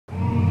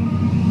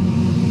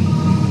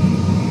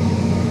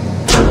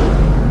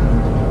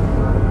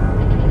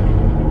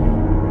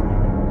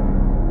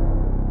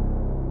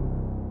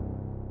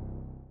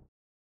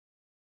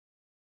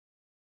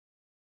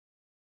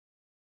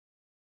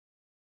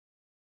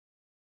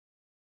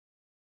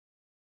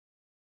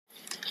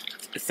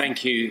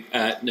Thank you,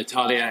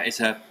 Natalia.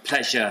 It's a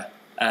pleasure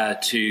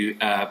to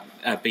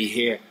be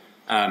here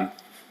and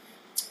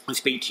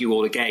speak to you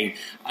all again.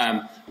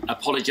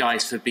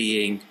 Apologise for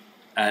being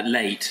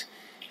late.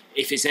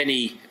 If it's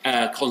any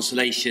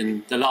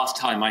consolation, the last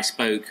time I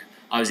spoke,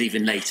 I was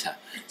even later.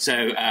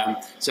 So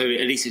at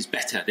least it's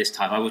better this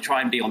time. I will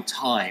try and be on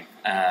time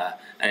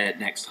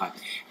next time.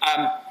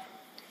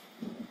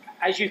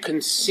 As you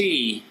can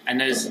see,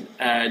 and as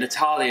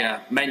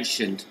Natalia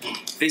mentioned,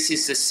 this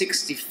is the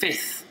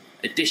 65th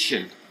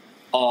edition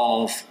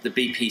of the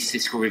BP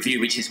Statistical Review,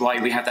 which is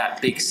why we have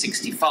that big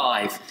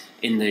 65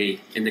 in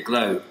the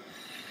globe.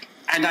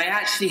 And I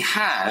actually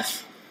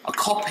have a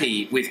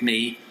copy with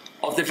me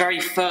of the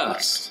very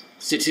first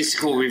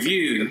statistical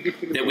review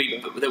that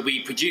we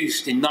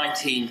produced in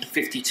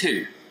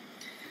 1952.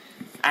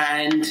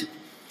 And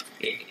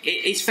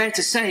it's fair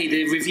to say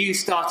the review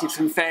started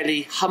from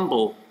fairly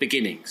humble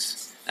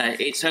beginnings.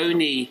 It's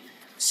only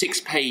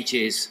 6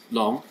 pages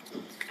long.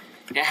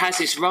 It has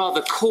this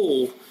rather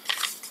cool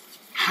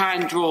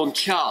hand-drawn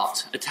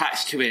chart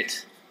attached to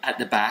it at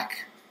the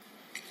back.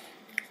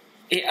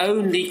 It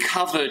only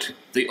covered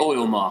the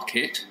oil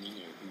market,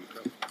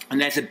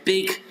 and there's a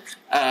big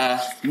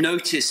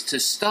notice to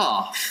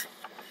staff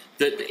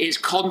that its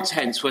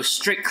contents were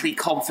strictly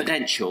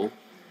confidential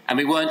and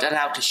we weren't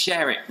allowed to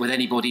share it with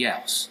anybody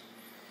else.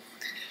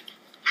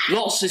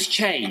 Lots has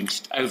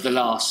changed over the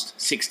last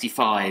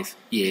 65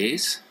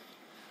 years.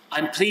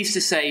 I'm pleased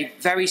to say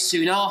very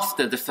soon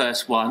after the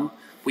first one,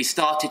 we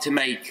started to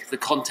make the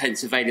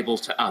contents available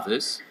to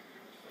others.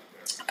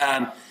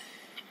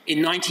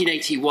 In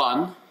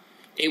 1981,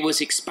 it was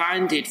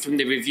expanded from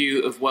the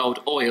Review of World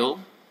Oil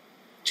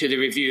to the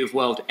Review of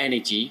World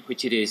Energy,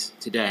 which it is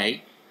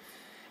today.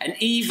 And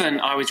even,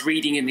 I was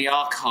reading in the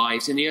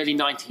archives, in the early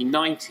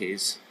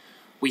 1990s,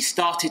 we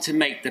started to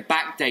make the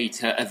back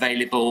data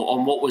available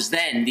on what was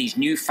then these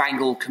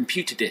newfangled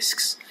computer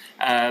disks,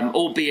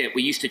 albeit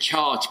we used to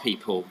charge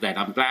people then.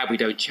 I'm glad we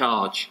don't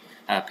charge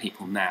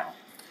people now.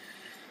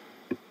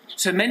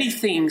 So many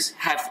things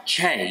have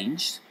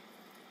changed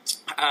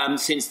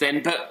since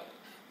then,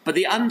 but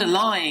the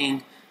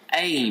underlying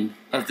aim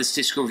of the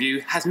Statistical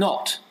Review has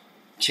not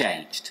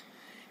changed.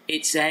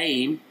 Its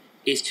aim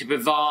is to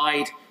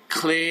provide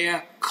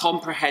clear,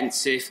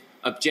 comprehensive,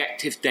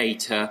 objective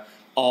data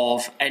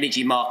of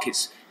energy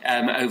markets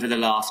over the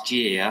last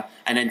year,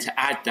 and then to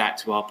add that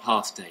to our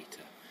past data.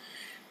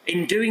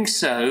 In doing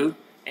so,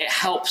 it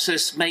helps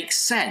us make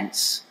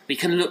sense. We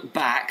can look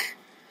back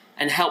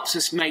and helps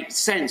us make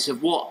sense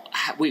of what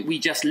we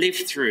just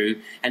lived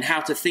through and how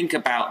to think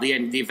about the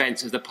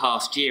events of the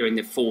past year and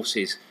the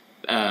forces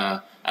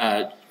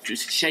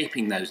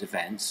shaping those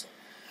events.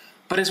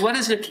 But as well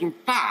as looking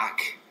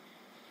back,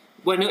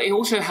 it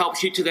also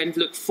helps you to then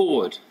look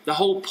forward. The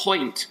whole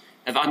point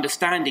of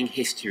understanding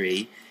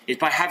history is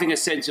by having a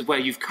sense of where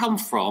you've come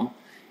from,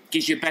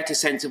 gives you a better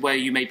sense of where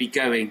you may be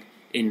going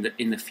in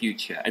the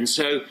future. And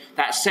so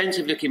that sense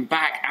of looking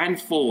back and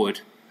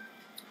forward,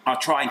 I'll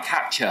try and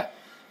capture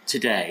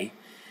today.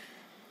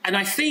 And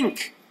I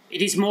think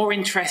it is more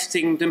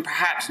interesting than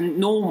perhaps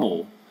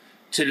normal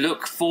to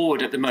look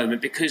forward at the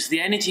moment, because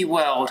the energy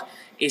world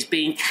is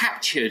being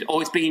captured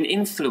or is being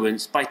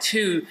influenced by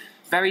two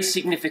very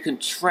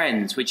significant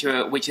trends which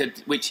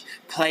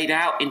played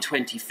out in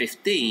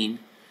 2015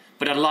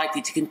 but are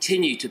likely to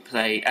continue to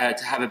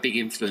have a big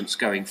influence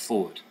going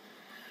forward.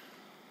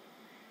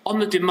 On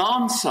the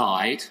demand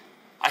side,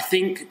 I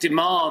think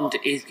demand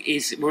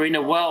we're in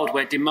a world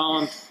where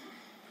demand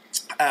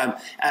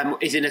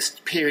is in a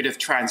period of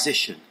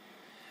transition.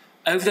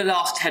 Over the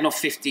last 10 or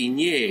 15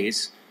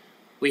 years,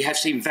 we have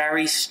seen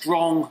very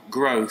strong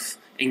growth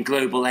in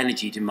global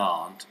energy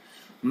demand,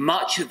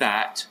 much of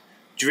that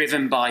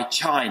driven by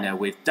China,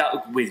 with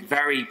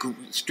very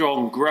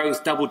strong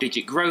growth,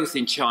 double-digit growth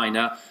in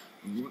China,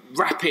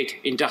 rapid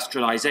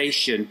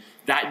industrialization,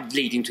 that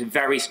leading to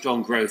very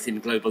strong growth in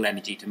global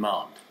energy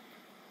demand.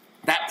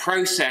 That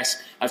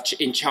process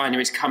in China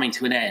is coming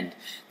to an end.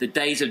 The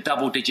days of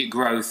double-digit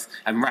growth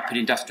and rapid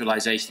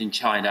industrialization in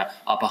China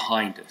are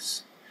behind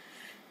us.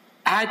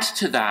 Add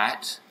to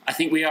that, I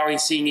think we are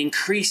seeing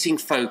increasing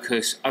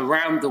focus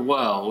around the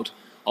world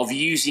of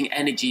using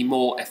energy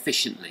more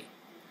efficiently.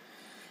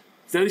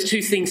 Those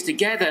two things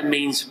together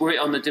means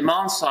on the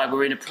demand side,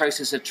 we're in a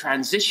process of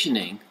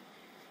transitioning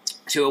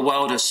to a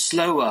world of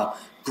slower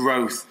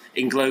growth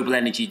in global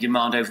energy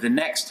demand over the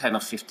next 10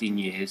 or 15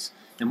 years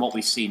than what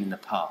we've seen in the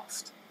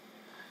past.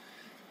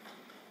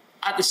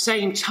 At the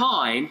same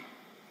time,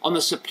 on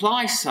the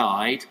supply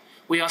side,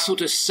 we are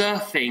sort of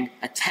surfing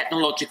a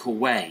technological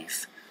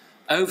wave.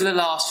 Over the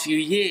last few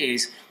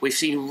years, we've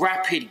seen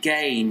rapid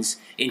gains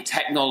in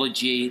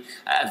technology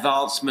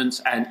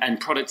advancements and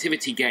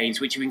productivity gains,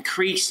 which are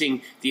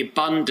increasing the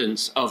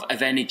abundance of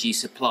energy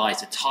supplies,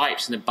 the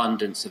types and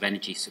abundance of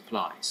energy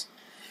supplies.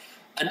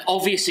 An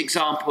obvious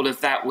example of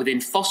that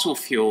within fossil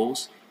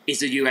fuels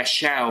is the US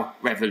shale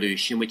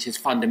revolution, which has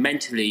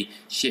fundamentally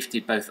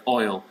shifted both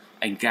oil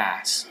and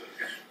gas.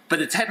 But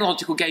the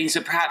technological gains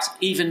are perhaps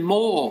even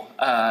more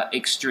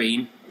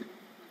extreme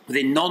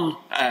within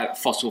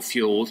non-fossil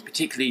fuels,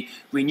 particularly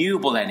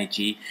renewable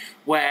energy,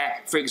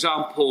 where, for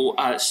example,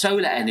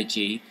 solar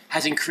energy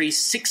has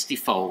increased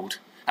 60-fold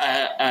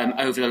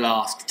over the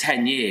last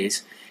 10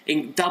 years,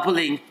 in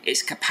doubling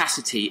its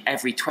capacity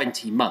every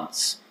 20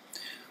 months.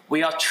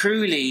 We are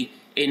truly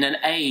in an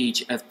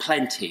age of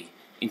plenty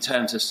in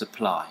terms of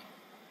supply.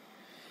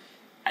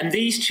 And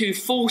these two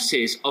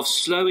forces of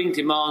slowing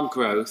demand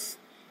growth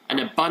and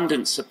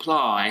abundant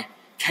supply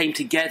came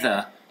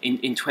together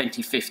in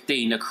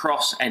 2015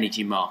 across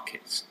energy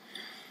markets.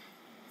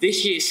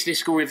 This year's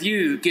Statistical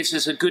Review gives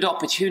us a good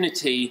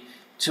opportunity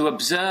to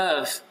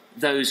observe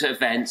those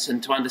events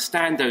and to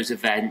understand those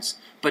events,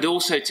 but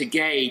also to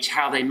gauge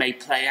how they may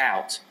play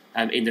out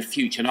in the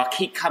future. And I'll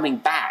keep coming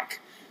back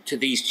to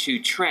these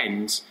two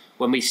trends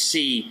when we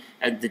see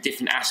the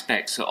different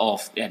aspects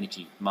of the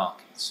energy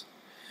markets.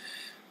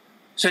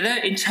 So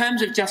in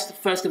terms of just,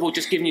 first of all,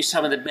 just giving you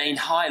some of the main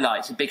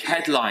highlights, the big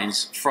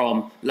headlines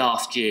from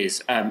last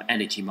year's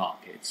energy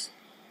markets.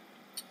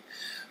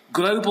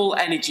 Global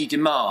energy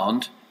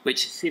demand,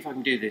 which, see if I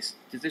can do this.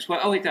 Does this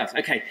work? Oh, it does.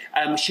 Okay.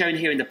 Shown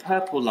here in the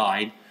purple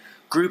line,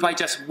 grew by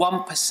just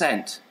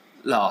 1%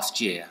 last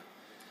year.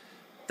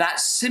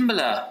 That's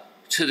similar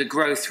to the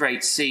growth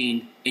rate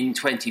seen in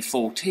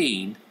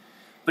 2014,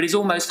 but is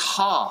almost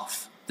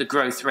half the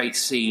growth rate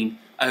seen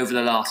over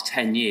the last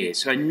 10 years.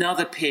 So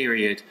another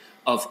period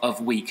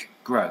of weak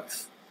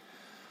growth.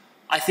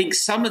 I think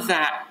some of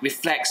that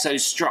reflects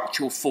those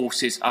structural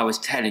forces I was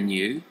telling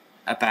you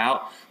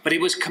about, but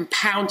it was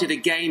compounded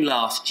again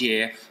last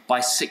year by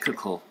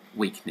cyclical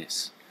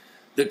weakness.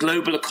 The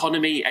global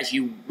economy, as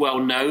you well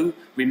know,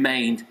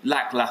 remained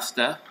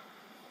lackluster.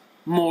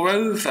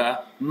 Moreover,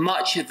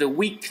 much of the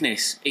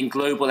weakness in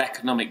global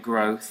economic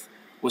growth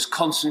was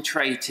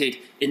concentrated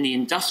in the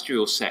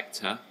industrial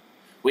sector,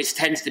 which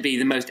tends to be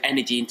the most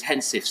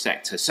energy-intensive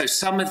sector. So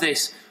some of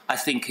this, I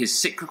think, is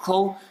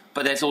cyclical,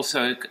 but there's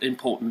also an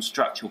important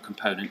structural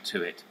component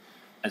to it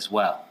as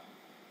well.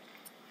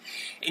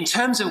 In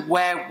terms of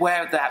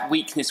where that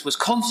weakness was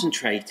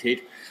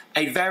concentrated,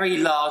 a very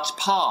large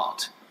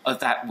part of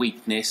that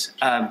weakness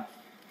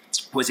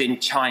was in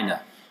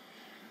China.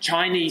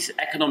 Chinese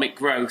economic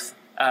growth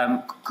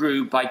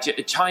grew by,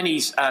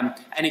 Chinese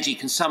energy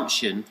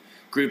consumption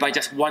grew by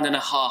just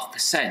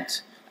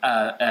 1.5%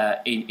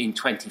 in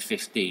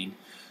 2015.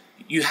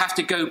 You have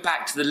to go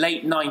back to the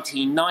late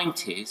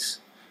 1990s,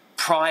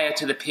 prior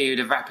to the period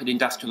of rapid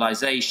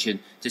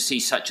industrialization, to see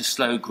such a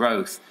slow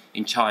growth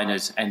in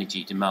China's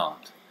energy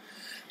demand.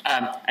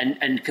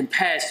 And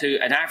compares to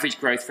an average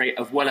growth rate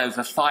of well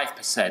over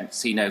 5%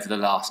 seen over the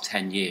last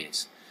 10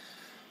 years.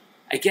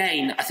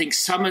 Again, I think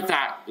some of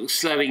that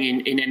slowing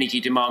in energy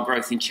demand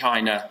growth in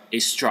China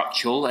is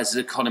structural as the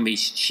economy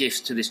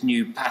shifts to this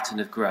new pattern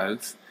of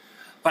growth.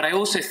 But I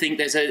also think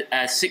there's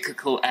a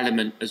cyclical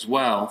element as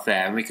well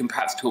there, and we can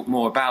perhaps talk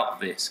more about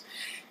this.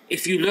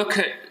 If you look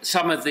at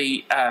some of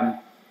the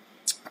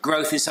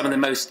growth in some of the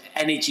most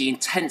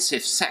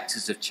energy-intensive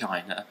sectors of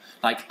China,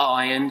 like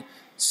iron,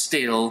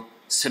 steel,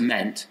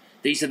 cement,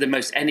 these are the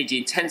most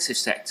energy-intensive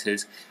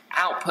sectors,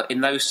 output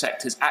in those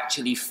sectors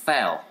actually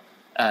fell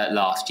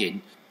last year.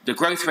 The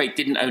growth rate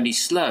didn't only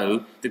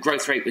slow, the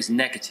growth rate was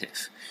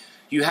negative.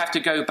 You have to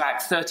go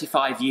back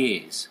 35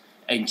 years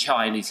in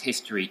Chinese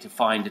history to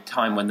find a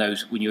time when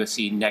you were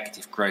seeing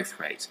negative growth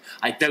rates.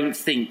 I don't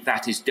think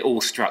that is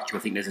all structural.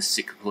 I think there's a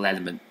cyclical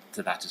element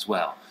to that as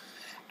well.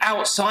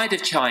 Outside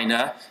of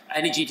China,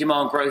 energy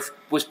demand growth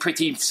was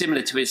pretty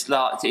similar to its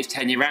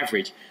 10-year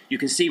average. You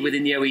can see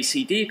within the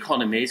OECD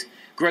economies,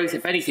 growth,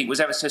 if anything, was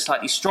ever so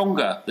slightly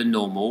stronger than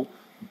normal,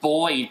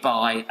 buoyed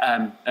by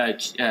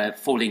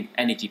falling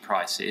energy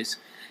prices.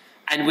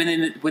 And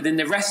within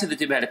the rest of the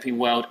developing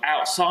world,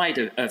 outside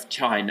of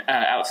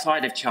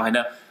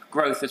China,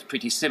 growth was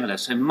pretty similar.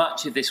 So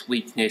much of this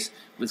weakness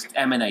was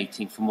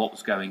emanating from what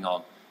was going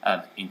on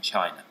in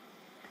China.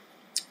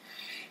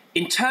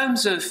 In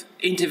terms of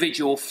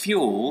individual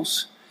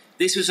fuels,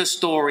 this was a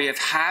story of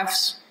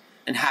haves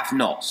and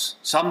have-nots.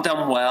 Some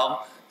done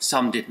well,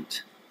 some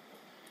didn't.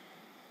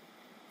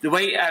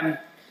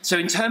 So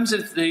in terms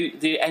of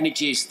the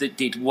energies that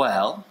did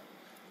well,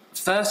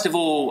 first of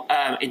all,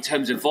 in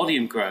terms of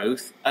volume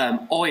growth,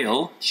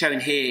 oil,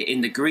 shown here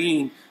in the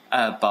green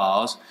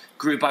bars,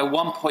 grew by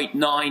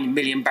 1.9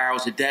 million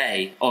barrels a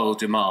day oil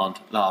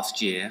demand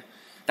last year.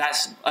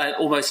 That's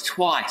almost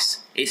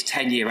twice its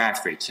 10-year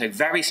average. So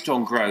very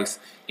strong growth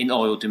in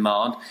oil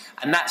demand.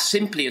 And that's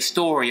simply a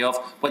story of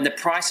when the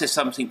price of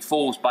something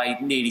falls by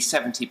nearly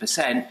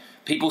 70%,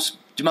 people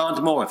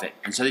demand more of it.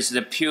 And so this is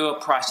a pure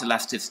price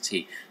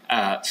elasticity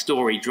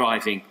story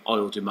driving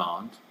oil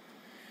demand.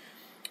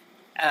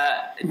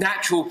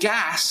 Natural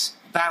gas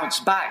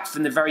bounced back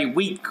from the very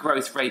weak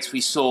growth rates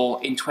we saw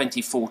in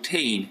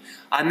 2014.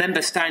 I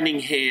remember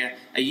standing here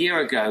a year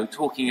ago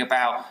talking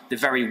about the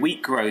very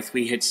weak growth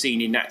we had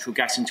seen in natural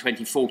gas in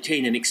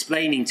 2014 and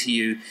explaining to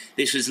you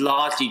this was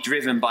largely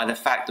driven by the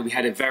fact that we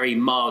had a very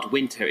mild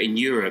winter in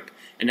Europe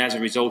and as a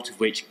result of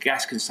which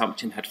gas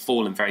consumption had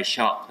fallen very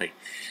sharply.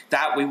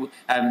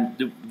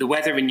 The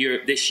weather in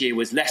Europe this year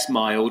was less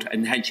mild,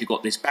 and hence you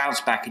got this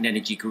bounce back in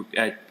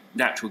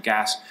natural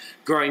gas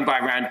growing by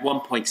around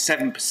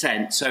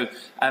 1.7%, so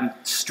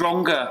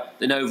stronger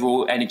than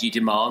overall energy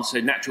demand, so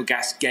natural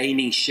gas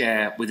gaining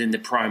share within the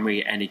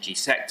primary energy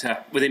sector,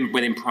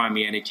 within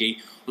primary energy,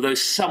 although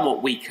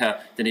somewhat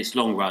weaker than its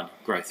long-run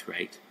growth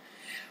rate.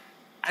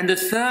 And the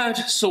third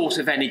source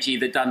of energy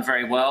that done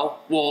very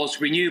well was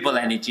renewable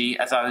energy,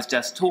 as I was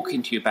just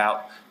talking to you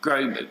about,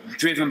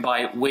 driven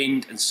by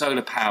wind and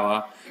solar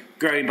power,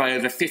 growing by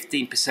over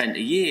 15% a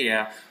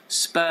year,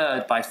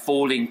 spurred by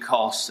falling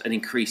costs and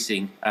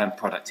increasing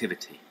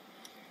productivity.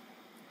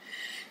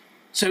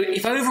 So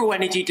if overall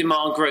energy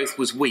demand growth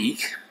was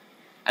weak,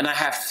 and I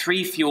have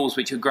three fuels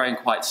which are growing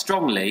quite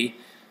strongly,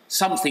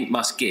 something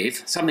must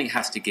give, something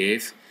has to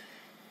give,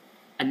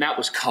 and that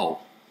was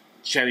coal,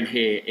 shown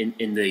here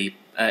in the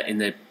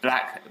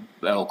black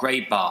or grey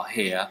bar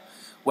here,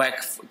 where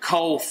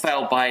coal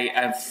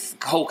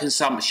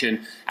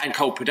consumption and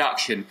coal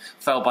production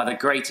fell by the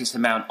greatest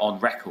amount on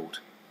record.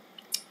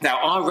 Now,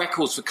 our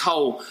records for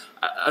coal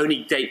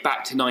only date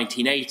back to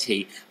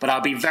 1980, but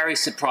I'll be very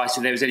surprised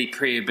if there was any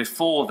period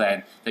before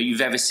then that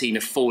you've ever seen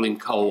a fall in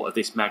coal of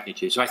this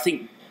magnitude. So I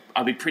think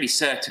I'll be pretty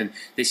certain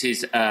this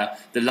is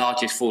the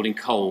largest fall in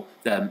coal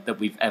that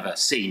we've ever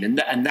seen.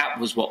 And that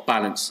was what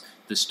balanced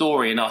the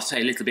story. And I'll say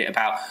a little bit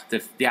about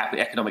the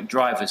economic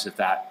drivers of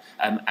that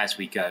as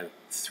we go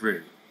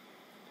through.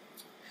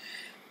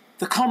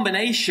 The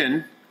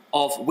combination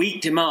of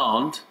weak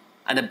demand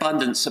and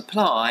abundant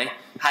supply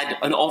had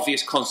an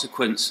obvious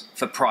consequence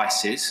for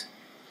prices,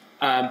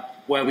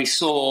 where we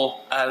saw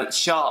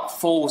sharp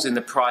falls in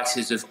the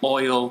prices of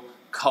oil,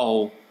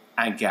 coal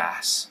and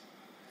gas.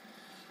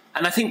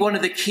 And I think one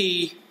of the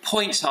key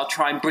points I'll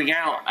try and bring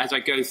out as I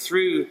go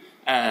through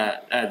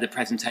the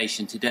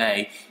presentation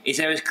today is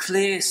there are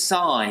clear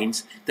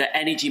signs that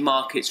energy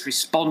markets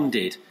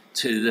responded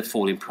to the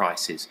fall in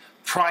prices.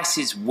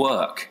 Prices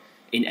work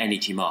in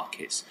energy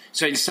markets.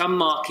 So in some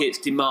markets,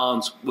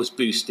 demand was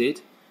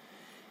boosted.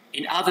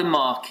 In other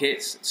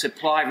markets,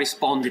 supply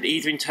responded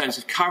either in terms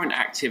of current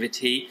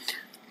activity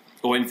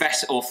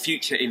or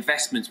future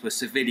investments were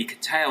severely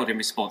curtailed in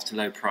response to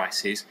low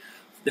prices.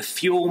 The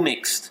fuel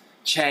mix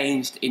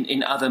changed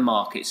in other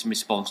markets in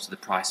response to the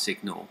price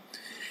signal.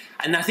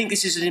 And I think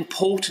this is an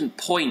important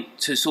point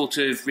to sort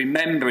of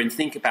remember and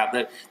think about,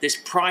 that this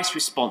price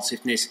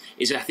responsiveness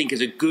is, I think, is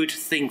a good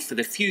thing for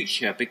the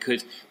future,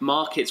 because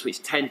markets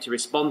which tend to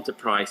respond to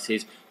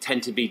prices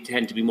tend to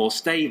be more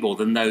stable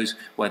than those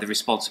where the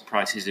response to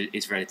prices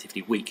is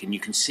relatively weak. And you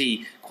can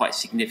see quite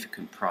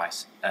significant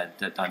price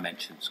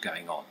dimensions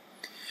going on.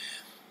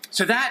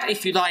 So that,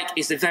 if you like,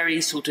 is the very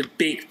sort of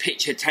big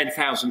picture,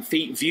 10,000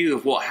 feet view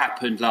of what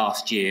happened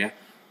last year.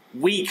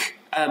 Weak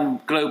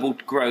global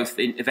growth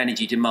of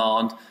energy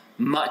demand,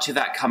 much of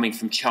that coming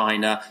from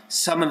China,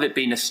 some of it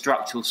being a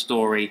structural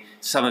story,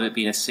 some of it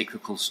being a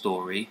cyclical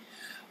story.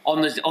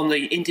 On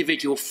the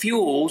individual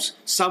fuels,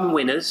 some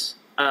winners,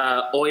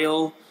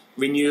 oil,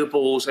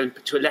 renewables, and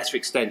to a lesser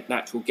extent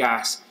natural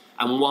gas,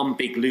 and one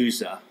big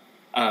loser,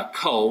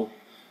 coal.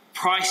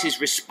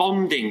 Prices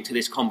responding to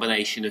this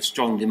combination of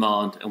strong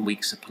demand and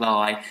weak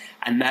supply,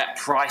 and that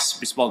price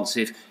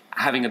responsive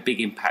having a big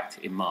impact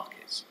in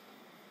markets.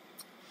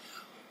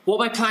 What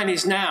my plan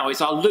is now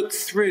is I'll look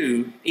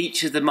through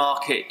each of the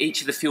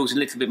fuels in a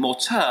little bit more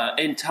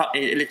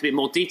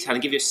detail,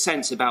 and give you a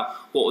sense about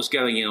what was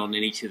going on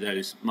in each of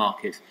those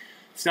markets.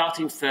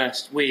 Starting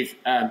first with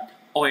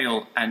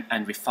oil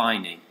and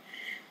refining.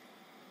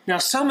 Now,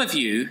 some of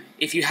you,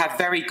 if you have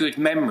very good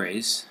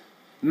memories,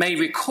 may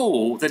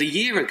recall that a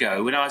year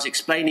ago, when I was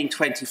explaining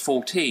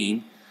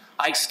 2014,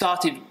 I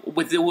started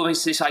with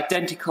almost this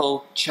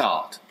identical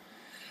chart.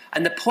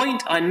 And the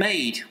point I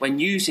made when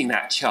using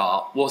that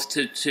chart was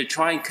to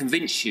try and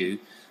convince you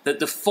that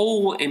the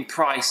fall in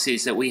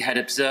prices that we had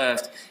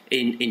observed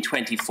in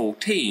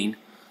 2014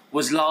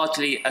 was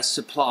largely a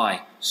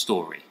supply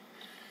story.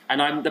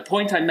 And the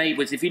point I made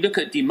was, if you look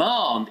at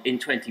demand in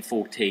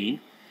 2014,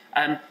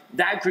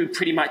 that grew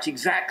pretty much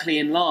exactly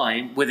in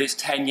line with its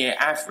 10-year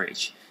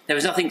average. There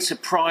was nothing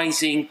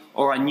surprising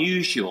or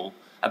unusual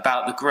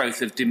about the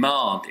growth of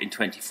demand in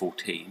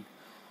 2014.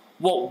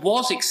 What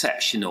was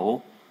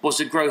exceptional was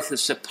the growth of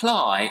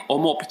supply, or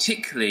more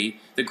particularly,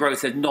 the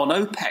growth of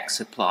non-OPEC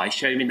supply,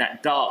 shown in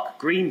that dark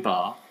green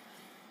bar,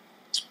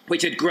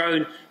 which had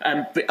grown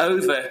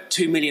over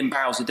 2 million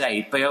barrels a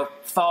day,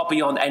 far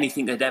beyond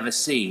anything they'd ever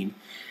seen,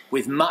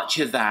 with much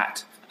of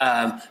that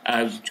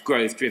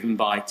growth driven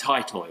by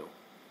tight oil.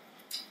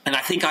 And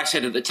I think I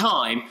said at the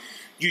time,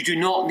 you do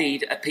not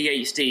need a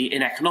PhD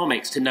in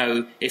economics to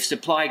know if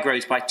supply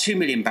grows by 2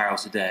 million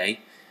barrels a day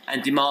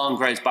and demand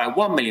grows by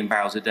 1 million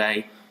barrels a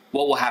day,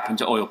 what will happen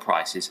to oil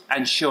prices?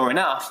 And sure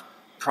enough,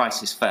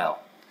 prices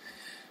fell.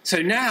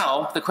 So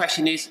now the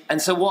question is,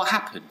 and so what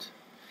happened?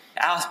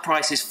 As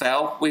prices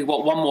fell, we've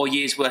got one more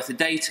year's worth of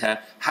data.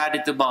 How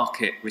did the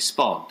market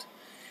respond?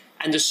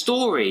 And the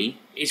story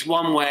is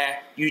one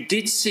where you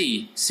did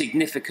see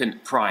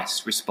significant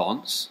price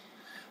response,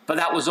 but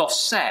that was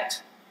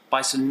offset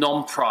by some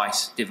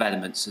non-price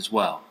developments as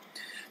well.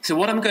 So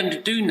what I'm going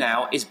to do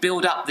now is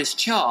build up this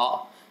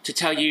chart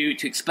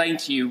to explain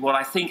to you what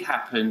I think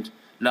happened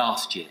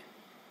last year.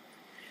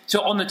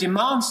 So on the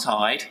demand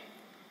side,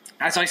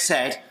 as I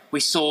said,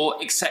 we saw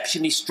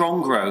exceptionally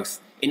strong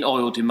growth in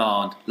oil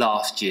demand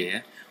last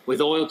year,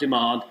 with oil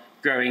demand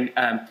growing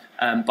by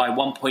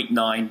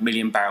 1.9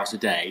 million barrels a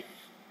day.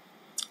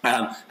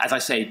 As I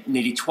say,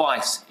 nearly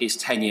twice its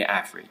 10-year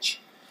average.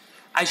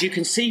 As you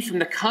can see from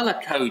the colour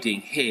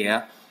coding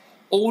here,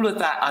 all of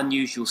that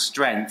unusual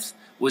strength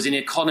was in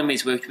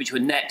economies which were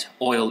net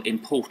oil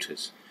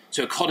importers.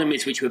 So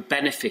economies which were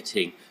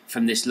benefiting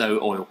from this low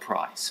oil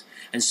price.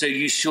 And so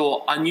you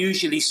saw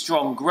unusually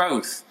strong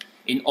growth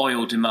in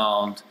oil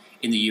demand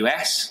in the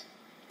US,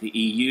 the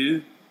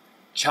EU,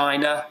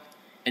 China,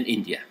 and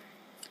India.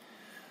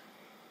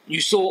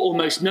 You saw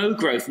almost no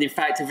growth, and in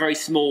fact a very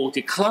small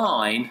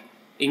decline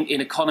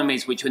in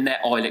economies which were net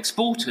oil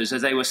exporters,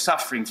 as they were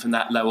suffering from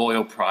that low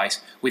oil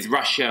price, with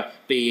Russia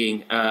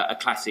being a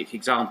classic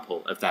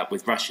example of that,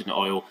 with Russian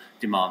oil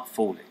demand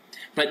falling.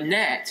 But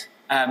net,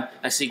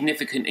 a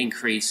significant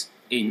increase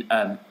in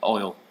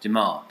oil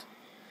demand.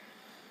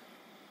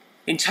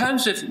 In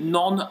terms of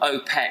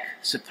non-OPEC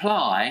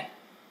supply,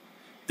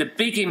 the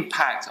big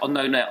impact on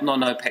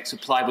non-OPEC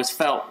supply was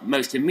felt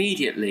most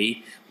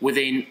immediately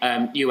within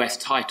US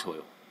tight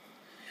oil.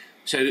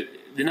 So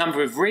the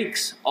number of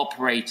rigs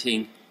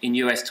operating in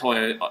US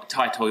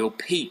tight oil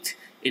peaked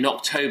in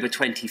October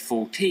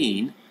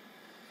 2014,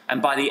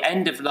 and by the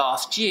end of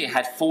last year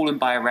had fallen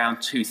by around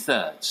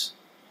 2/3.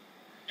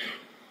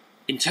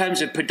 In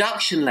terms of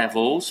production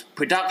levels,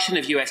 production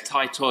of US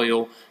tight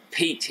oil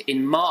peaked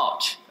in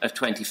March of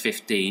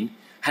 2015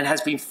 and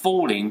has been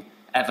falling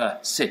ever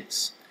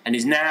since, and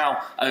is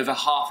now over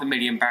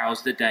 500,000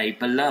 barrels a day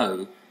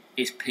below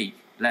its peak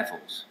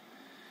levels.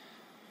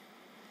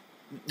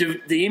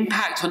 The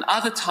impact on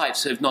other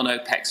types of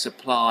non-OPEC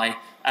supply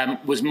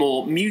was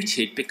more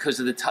muted because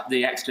of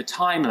the extra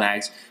time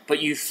lags, but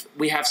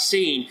we have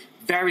seen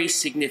very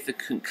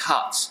significant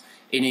cuts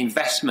in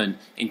investment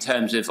in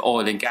terms of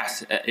oil and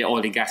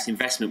gas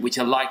investment, which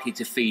are likely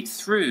to feed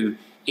through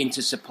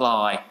into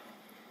supply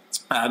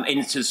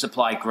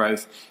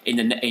growth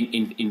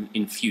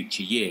in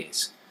future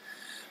years.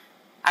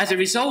 As a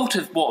result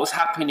of what was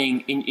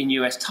happening in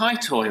US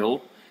tight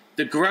oil,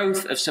 the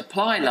growth of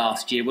supply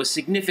last year was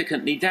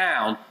significantly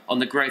down on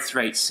the growth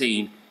rate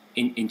seen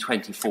in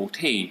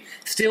 2014.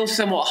 Still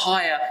somewhat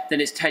higher than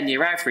its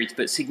 10-year average,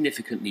 but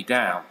significantly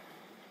down.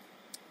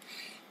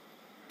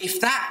 If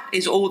that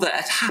is all that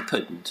had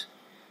happened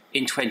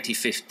in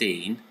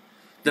 2015,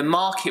 the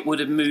market would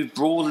have moved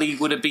broadly,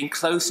 would have been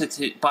closer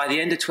to, by the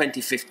end of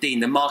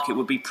 2015, the market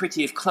would be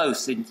pretty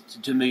close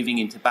to moving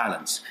into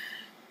balance.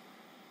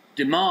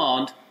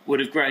 Demand would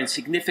have grown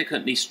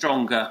significantly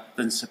stronger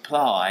than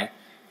supply,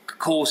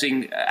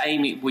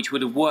 which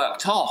would have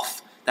worked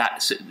off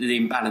the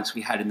imbalance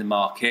we had in the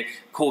market,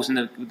 causing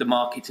the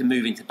market to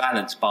move into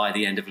balance by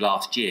the end of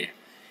last year,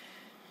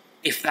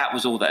 if that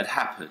was all that had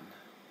happened.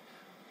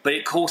 But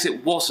of course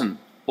it wasn't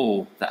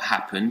all that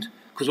happened,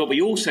 because what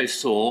we also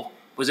saw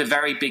was a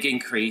very big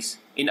increase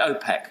in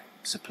OPEC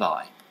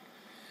supply.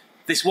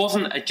 This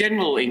wasn't a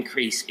general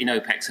increase in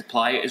OPEC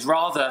supply, it was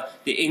rather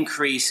the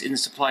increase in the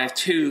supply of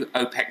two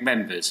OPEC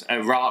members,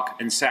 Iraq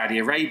and Saudi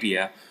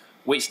Arabia,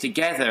 which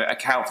together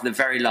account for the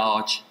very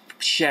large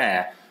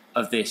share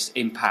of this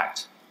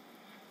impact,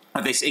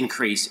 of this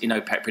increase in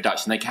OPEC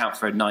production. They account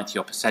for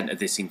 90% of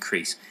this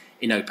increase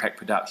in OPEC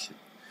production.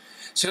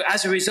 So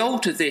as a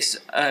result of this,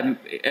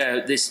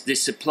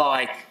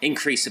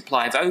 increased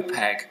supply of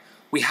OPEC,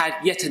 we had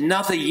yet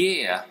another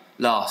year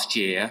last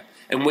year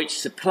in which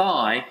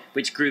supply,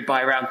 which grew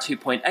by around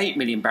 2.8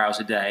 million barrels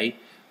a day,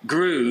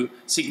 grew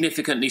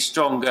significantly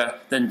stronger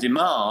than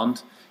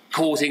demand,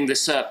 causing the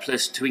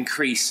surplus to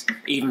increase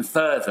even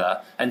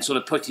further and sort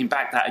of putting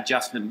back that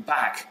adjustment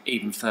back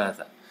even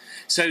further.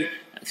 So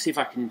let's see if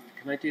I can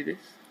I do this?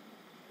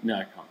 No,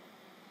 I can't.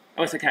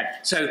 Oh, it's okay.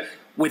 So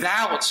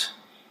without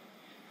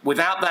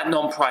that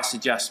non-price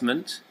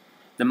adjustment,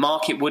 the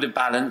market would have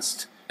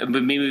balanced and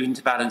would be moving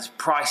to balance.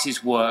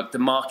 Prices work, the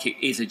market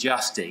is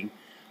adjusting,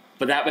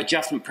 but that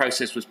adjustment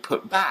process was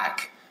put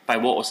back by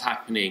what was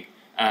happening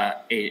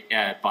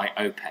by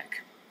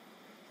OPEC.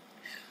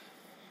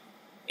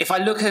 If I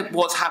look at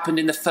what's happened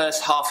in the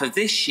first half of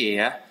this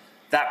year,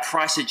 that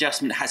price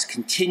adjustment has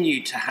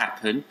continued to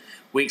happen.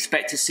 We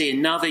expect to see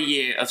another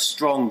year of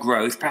strong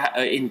growth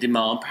in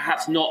demand,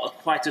 perhaps not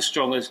quite as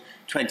strong as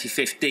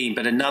 2015,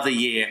 but another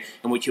year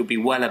in which it will be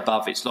well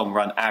above its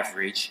long-run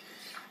average.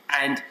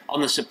 And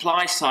on the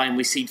supply side,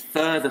 we see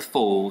further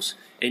falls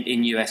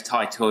in US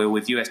tight oil,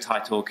 with US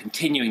tight oil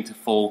continuing to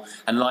fall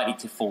and likely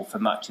to fall for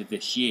much of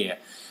this year.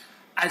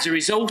 As a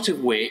result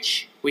of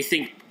which, we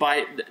think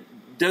by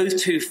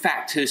those two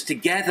factors,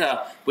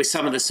 together with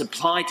some of the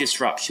supply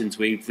disruptions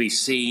we've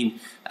seen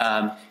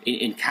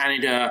in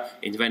Canada,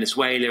 in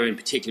Venezuela, and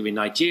particularly in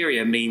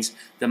Nigeria, means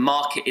the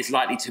market is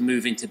likely to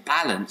move into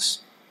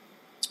balance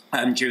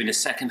during the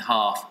second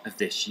half of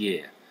this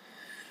year.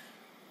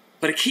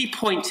 But a key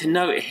point to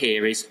note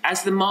here is,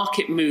 as the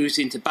market moves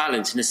into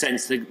balance, in the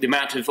sense that the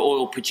amount of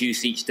oil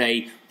produced each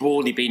day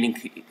broadly being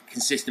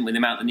consistent with the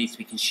amount that needs to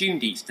be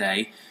consumed each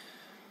day,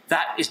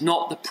 that is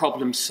not the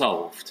problem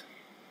solved.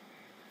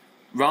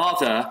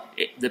 Rather,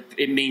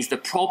 it means the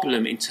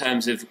problem in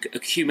terms of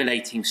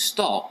accumulating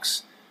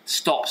stocks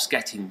stops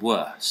getting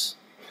worse.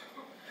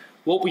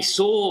 What we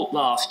saw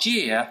last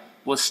year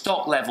was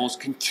stock levels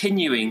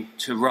continuing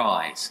to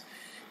rise.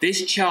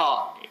 This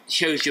chart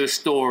shows you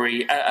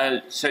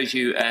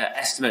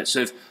estimates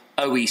of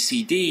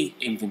OECD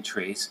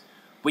inventories,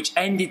 which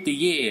ended the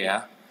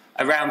year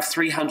around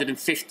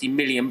 350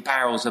 million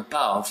barrels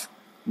above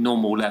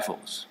normal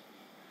levels.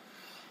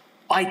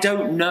 I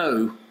don't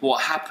know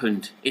what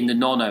happened in the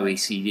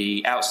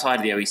non-OECD, outside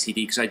of the OECD,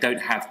 because I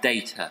don't have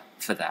data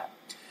for that.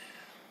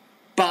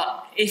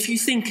 But if you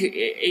think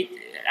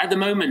at the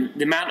moment,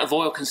 the amount of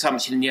oil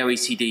consumption in the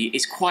OECD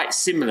is quite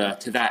similar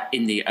to that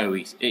in the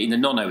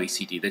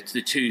non-OECD.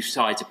 The two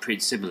sides are pretty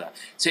similar.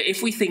 So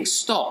if we think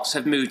stocks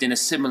have moved in a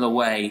similar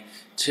way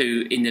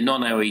in the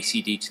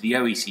non-OECD to the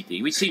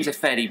OECD, which seems a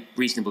fairly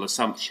reasonable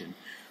assumption,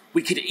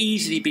 we could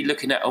easily be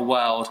looking at a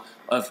world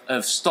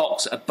of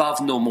stocks above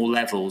normal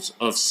levels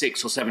of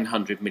 600 or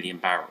 700 million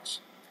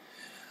barrels.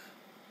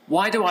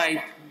 Why do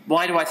I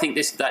think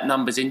that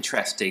number's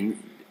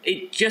interesting?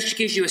 It just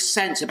gives you a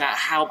sense about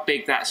how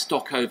big that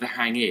stock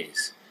overhang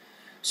is.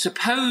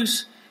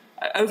 Suppose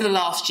over the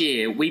last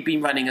year we've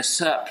been running a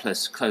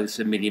surplus close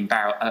to 1 million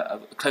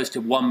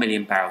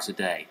barrels a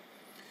day.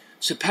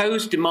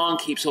 Suppose demand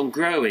keeps on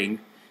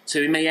growing,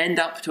 so we may end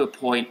up to a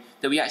point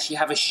that we actually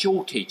have a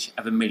shortage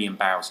of 1 million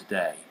barrels a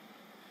day.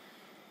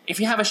 If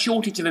you have a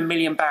shortage of 1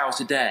 million barrels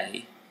a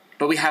day,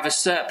 but we have a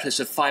surplus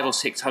of 500 or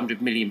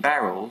 600 million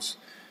barrels,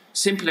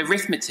 simple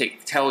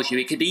arithmetic tells you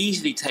it could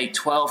easily take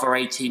 12 or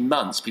 18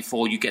 months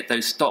before you get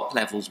those stock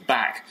levels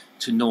back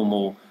to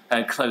normal,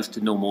 close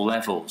to normal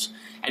levels.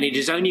 And it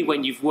is only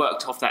when you've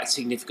worked off that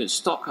significant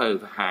stock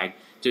overhang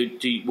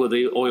will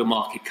the oil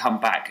market come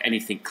back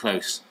anything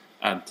close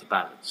to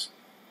balance.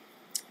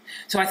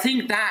 So I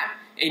think that,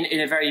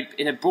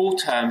 in a broad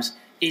terms,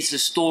 is the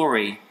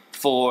story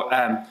for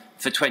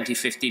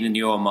 2015 in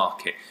the oil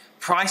market.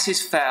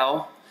 Prices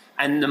fell,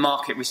 and the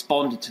market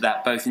responded to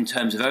that, both in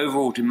terms of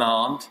overall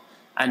demand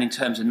and in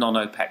terms of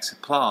non-OPEC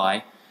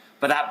supply.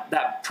 But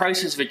that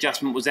process of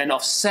adjustment was then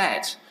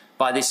offset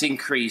by this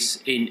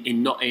increase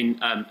in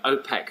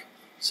OPEC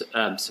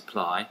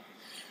supply.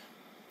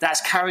 That's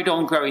carried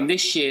on growing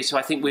this year, so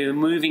I think we're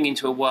moving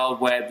into a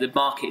world where the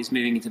market is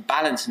moving into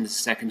balance in the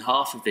second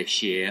half of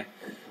this year.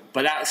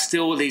 But that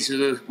still leaves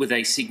us with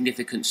a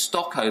significant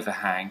stock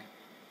overhang,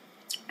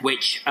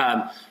 which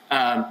will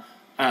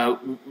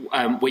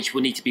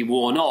need to be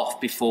worn off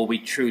before we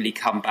truly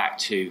come back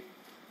to,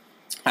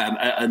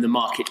 and the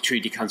market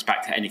truly comes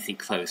back to anything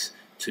close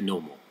to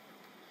normal.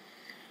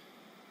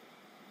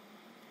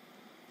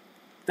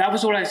 That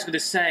was all I was going to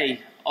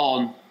say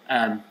on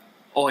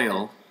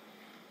oil.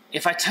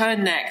 If I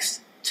turn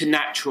next to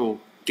natural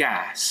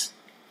gas,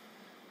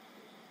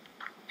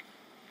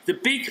 the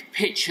big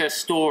picture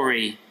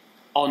story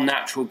on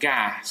natural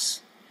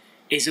gas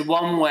is the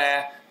one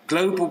where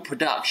global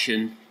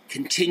production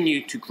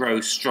continued to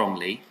grow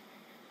strongly,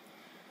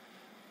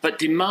 but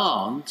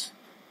demand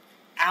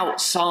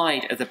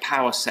outside of the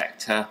power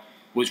sector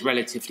was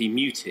relatively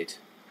muted.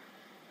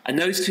 And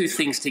those two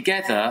things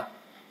together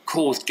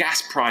caused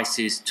gas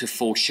prices to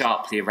fall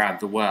sharply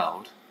around the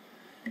world.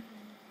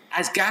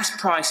 As gas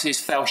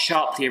prices fell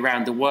sharply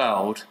around the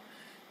world,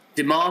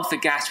 demand for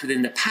gas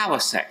within the power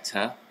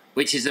sector,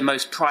 which is the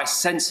most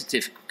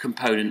price-sensitive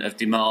component of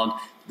demand,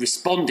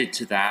 responded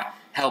to that,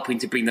 helping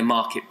to bring the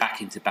market back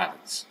into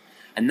balance.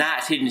 And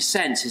that, in a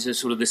sense, is a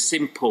sort of the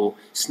simple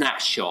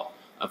snapshot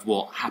of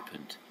what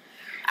happened.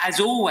 As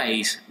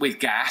always with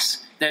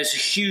gas, there's a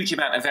huge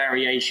amount of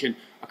variation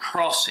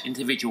across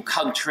individual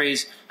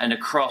countries and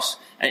across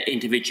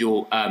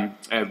individual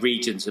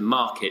regions and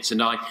markets.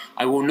 And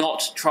I will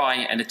not try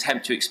and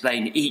attempt to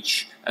explain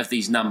each of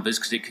these numbers,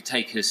 because it could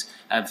take us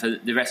for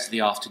the rest of the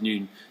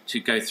afternoon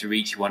to go through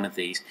each one of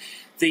these.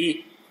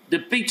 The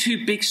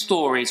two big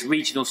stories,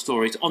 regional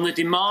stories, on the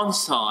demand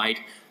side,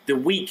 the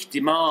weak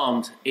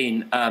demand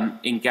in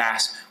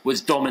gas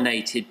was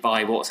dominated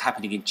by what's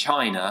happening in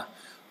China,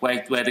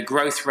 where the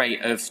growth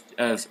rate of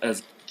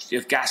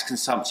gas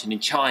consumption in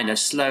China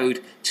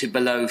slowed to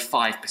below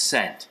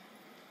 5%.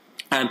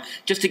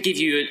 Just to give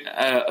you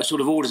a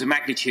sort of orders of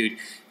magnitude,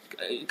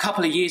 a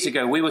couple of years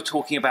ago we were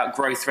talking about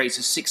growth rates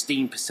of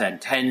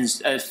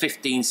 16%,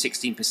 15,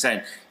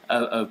 16%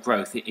 of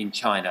growth in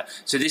China.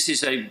 So this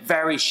is a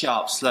very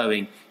sharp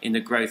slowing in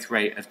the growth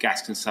rate of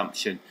gas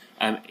consumption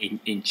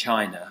in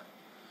China.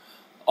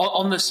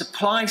 On the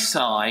supply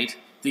side,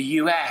 the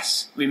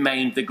US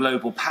remained the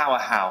global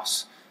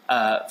powerhouse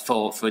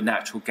for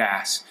natural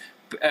gas,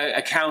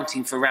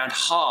 accounting for around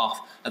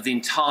half of the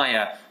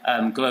entire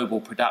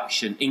global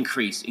production,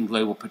 increase in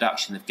global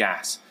production of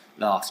gas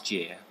last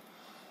year.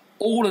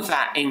 All of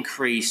that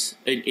increase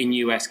in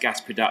US gas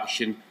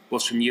production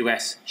was from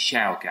US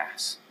shale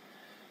gas.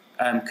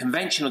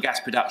 conventional gas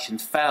production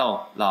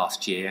fell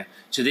last year.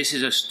 So this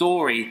is a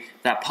story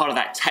that part of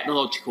that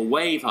technological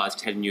wave I was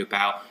telling you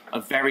about,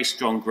 of very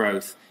strong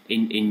growth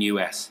in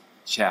US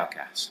shale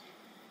gas.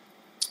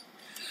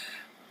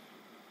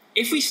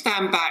 If we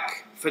stand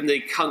back from the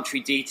country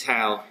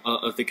detail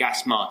of the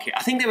gas market,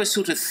 I think there were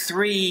sort of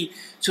three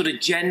sort of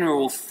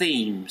general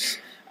themes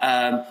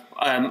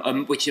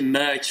which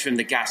emerged from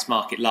the gas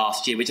market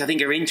last year, which I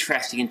think are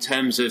interesting in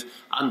terms of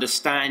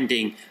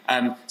understanding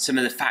some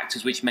of the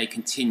factors which may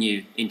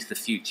continue into the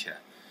future.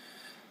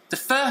 The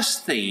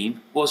first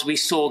theme was we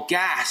saw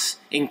gas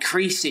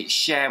increase its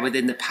share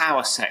within the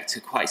power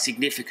sector quite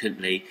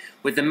significantly,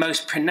 with the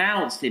most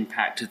pronounced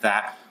impact of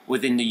that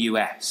within the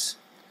US.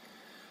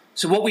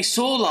 So what we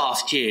saw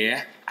last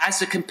year, as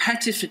the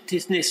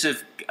competitiveness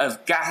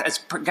of gas, as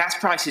gas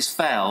prices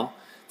fell,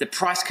 the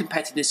price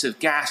competitiveness of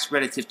gas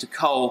relative to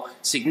coal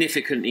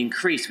significantly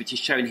increased, which is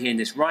shown here in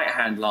this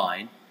right-hand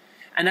line.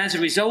 And as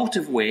a result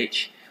of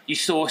which, you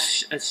saw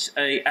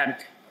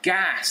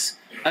gas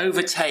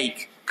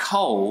overtake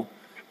coal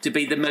to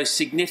be the most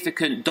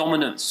significant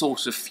dominant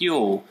source of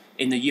fuel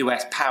in the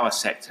US power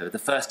sector, the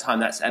first time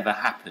that's ever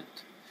happened.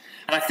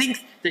 And I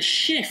think the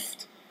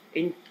shift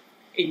in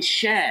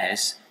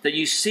shares that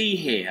you see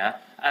here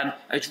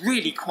is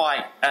really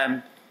quite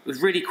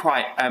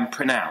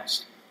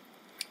pronounced.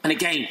 And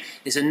again,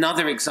 is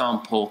another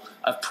example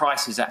of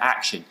prices at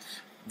action.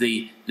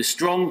 The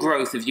strong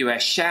growth of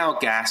US shale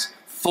gas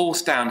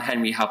forced down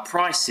Henry Hub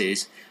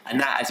prices, and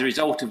that as a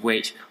result of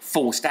which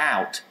forced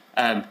out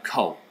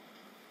coal.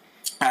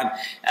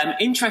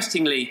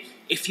 Interestingly,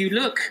 if you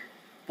look,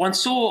 one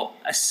saw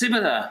a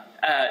similar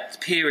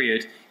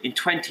period in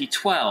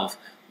 2012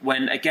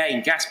 when,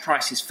 again, gas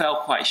prices fell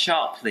quite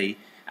sharply,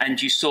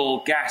 and you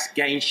saw gas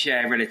gain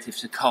share relative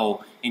to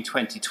coal in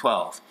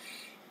 2012.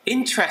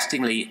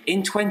 Interestingly,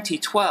 in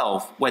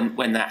 2012,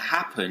 when that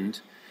happened,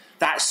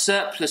 that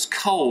surplus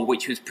coal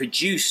which was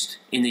produced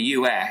in the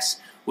US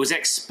was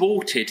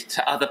exported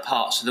to other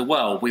parts of the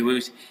world. We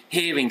were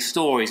hearing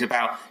stories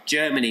about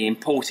Germany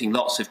importing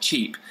lots of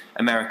cheap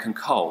American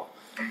coal.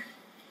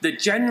 The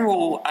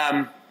general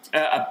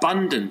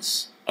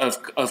abundance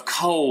of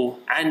coal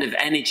and of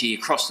energy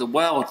across the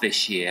world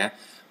this year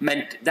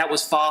meant that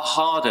was far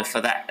harder for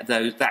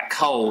that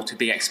coal to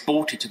be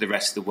exported to the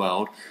rest of the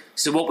world.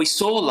 So what we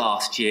saw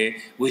last year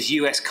was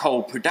US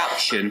coal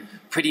production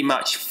pretty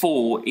much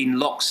fall in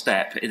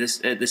lockstep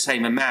at the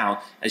same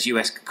amount as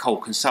US coal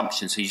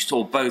consumption. So you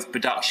saw both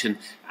production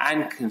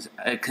and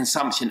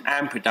consumption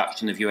and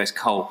production of US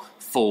coal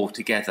fall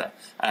together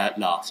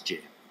last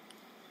year.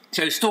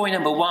 So story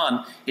number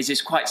one is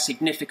this quite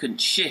significant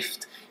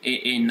shift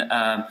in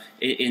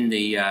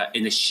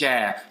the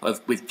share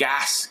with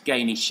gas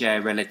gaining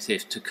share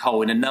relative to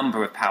coal in a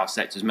number of power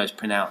sectors, most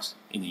pronounced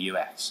in the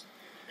US.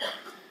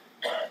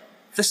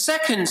 The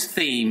second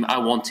theme I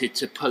wanted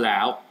to pull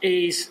out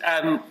is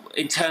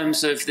in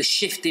terms of the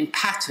shifting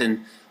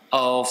pattern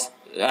of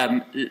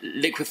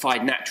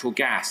liquefied natural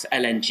gas,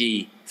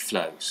 LNG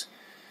flows.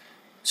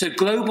 So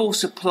global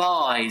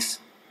supplies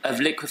of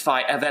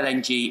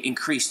LNG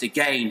increased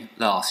again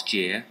last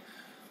year,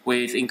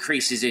 with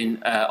increases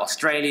in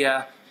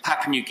Australia,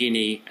 Papua New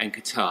Guinea and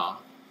Qatar.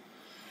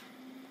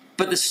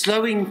 But the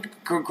slowing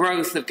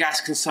growth of gas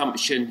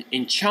consumption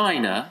in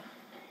China,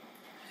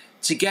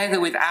 together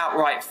with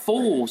outright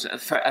falls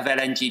of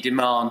LNG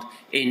demand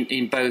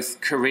in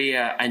both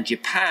Korea and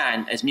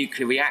Japan as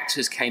nuclear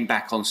reactors came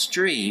back on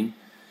stream,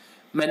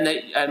 meant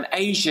that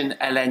Asian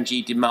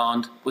LNG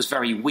demand was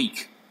very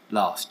weak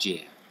last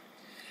year.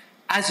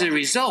 As a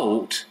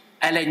result,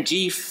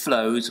 LNG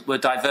flows were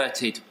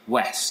diverted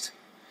west.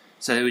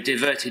 So they were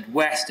diverted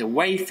west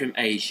away from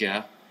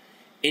Asia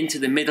into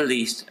the Middle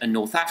East and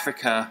North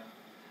Africa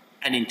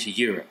and into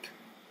Europe.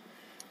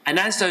 And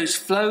as those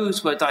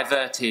flows were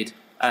diverted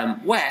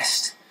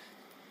west,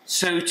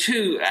 so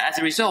too, as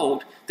a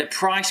result, the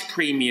price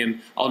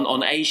premium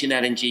on Asian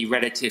LNG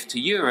relative to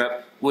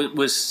Europe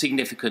was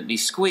significantly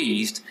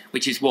squeezed,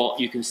 which is what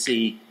you can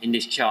see in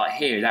this chart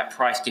here, that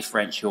price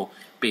differential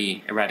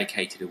being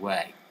eradicated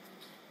away.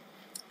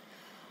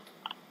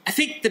 I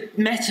think the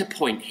meta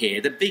point here,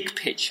 the big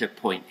picture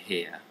point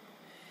here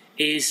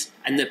is,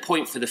 and the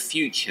point for the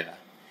future,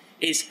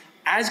 is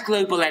as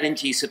global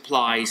LNG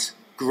supplies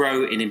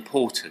grow in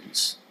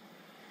importance,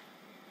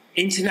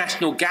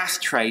 international gas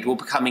trade will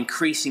become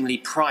increasingly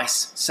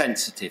price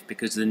sensitive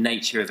because of the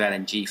nature of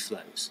LNG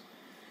flows.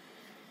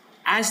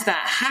 As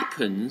that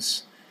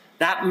happens,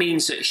 that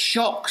means that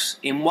shocks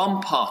in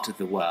one part of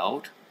the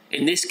world,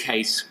 in this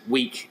case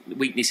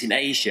weakness in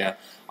Asia,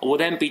 will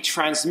then be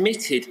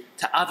transmitted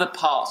to other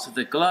parts of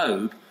the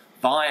globe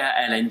via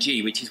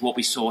LNG, which is what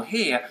we saw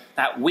here.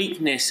 That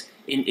weakness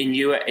in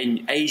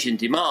Asian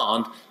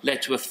demand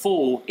led to a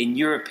fall in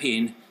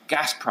European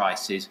gas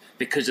prices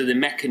because of the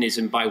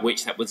mechanism by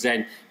which that was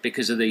then,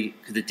 because of the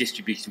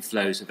distribution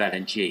flows of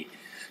LNG.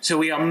 So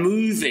we are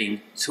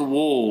moving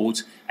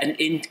towards an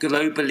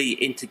globally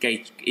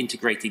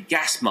integrated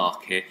gas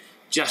market,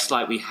 just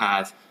like we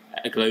have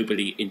a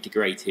globally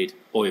integrated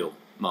oil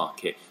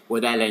market,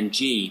 with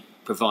LNG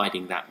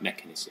providing that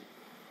mechanism.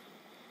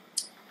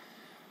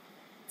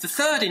 The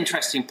third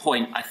interesting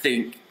point, I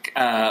think,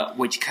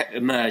 which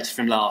emerged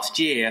from last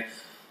year,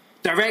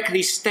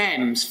 directly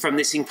stems from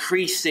this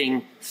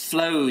increasing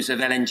flows of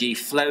LNG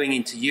flowing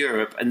into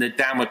Europe and the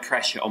downward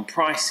pressure on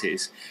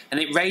prices.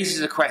 And it raises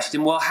the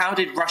question, well, how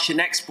did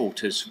Russian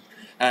exporters,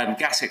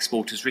 gas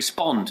exporters,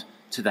 respond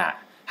to that?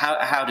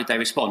 How did they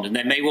respond? And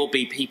there may well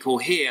be people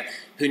here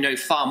who know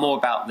far more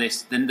about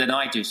this than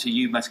I do, so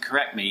you must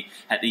correct me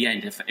at the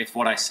end if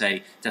what I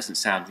say doesn't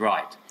sound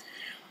right.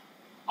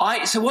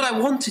 So what I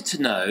wanted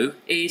to know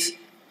is,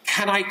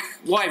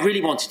 what I really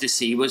wanted to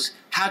see was,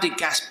 how did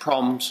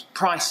Gazprom's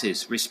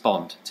prices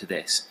respond to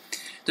this?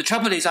 The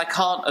trouble is, I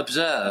can't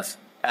observe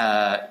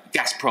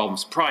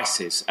Gazprom's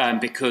prices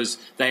because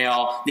they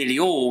are nearly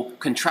all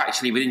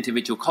contractually with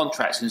individual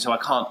contracts, and so I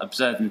can't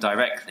observe them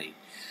directly.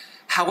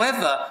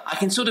 However, I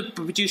can sort of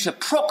produce a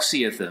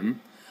proxy of them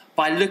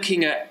by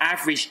looking at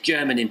average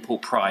German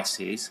import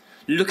prices,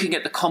 looking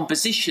at the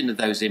composition of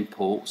those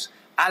imports,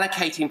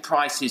 allocating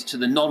prices to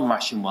the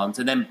non-Russian ones,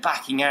 and then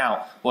backing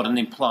out what an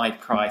implied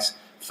price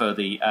for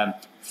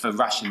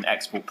Russian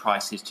export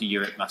prices to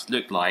Europe must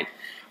look like.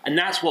 And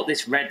that's what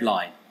this red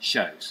line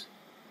shows.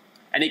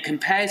 And it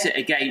compares it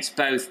against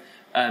both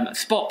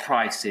spot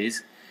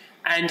prices,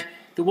 and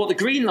what the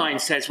green line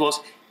says was,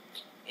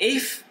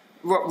 if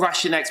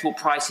Russian export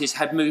prices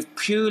had moved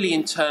purely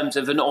in terms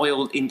of an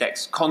oil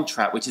index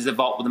contract, which is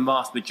what the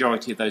vast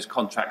majority of those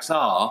contracts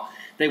are,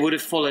 they would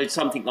have followed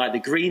something like the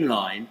green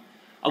line.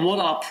 And what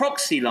our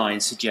proxy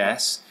line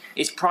suggests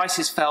is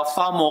prices fell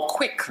far more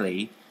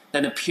quickly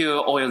than a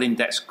pure oil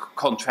index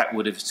contract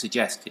would have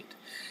suggested.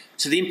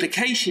 So the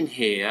implication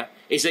here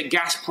is that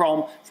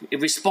Gazprom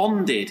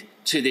responded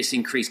to this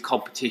increased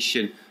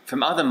competition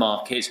from other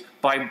markets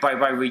by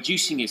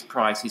reducing its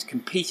prices,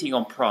 competing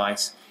on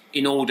price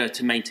in order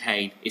to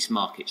maintain its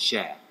market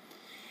share.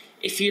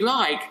 If you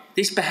like,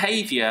 this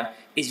behaviour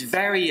is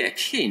very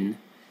akin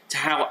to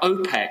how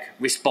OPEC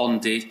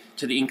responded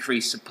to the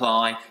increased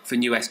supply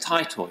from US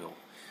tight oil.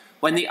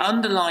 When the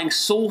underlying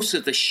source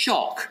of the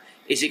shock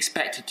is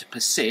expected to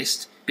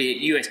persist, be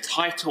it US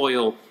tight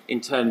oil in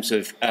terms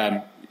of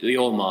the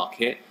oil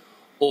market,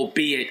 or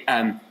be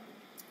it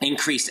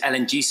increased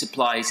LNG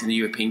supplies in the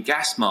European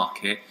gas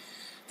market,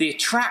 the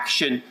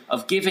attraction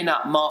of giving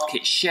up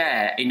market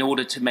share in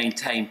order to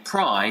maintain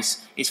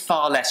price is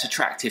far less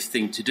attractive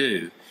thing to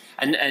do.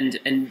 And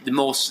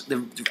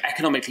the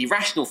economically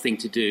rational thing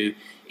to do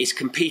is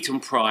compete on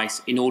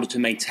price in order to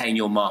maintain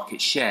your market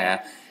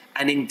share.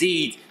 And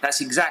indeed, that's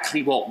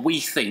exactly what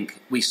we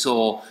think we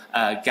saw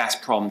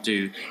Gazprom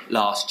do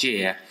last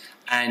year.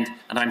 And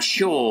I'm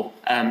sure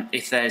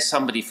if there's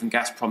somebody from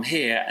Gazprom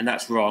here and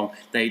that's wrong,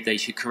 they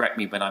should correct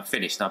me when I'm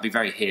finished. And I'll be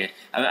very here.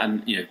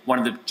 And you know, one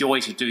of the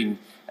joys of doing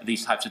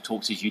these types of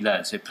talks is you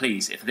learn. So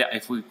please,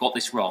 if we've got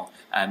this wrong,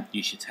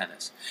 you should tell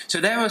us. So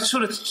there are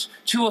sort of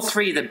 2 or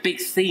 3 of the big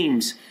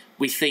themes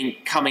we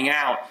think coming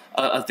out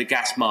of the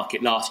gas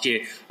market last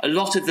year. A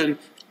lot of them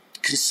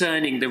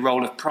concerning the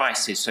role of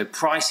prices. So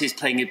prices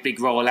playing a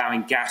big role,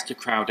 allowing gas to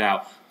crowd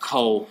out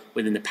coal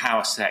within the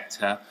power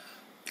sector.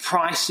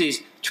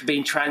 Prices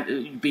being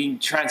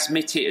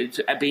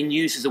transmitted, being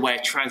used as a way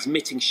of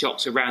transmitting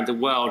shocks around the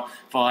world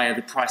via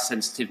the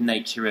price-sensitive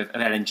nature of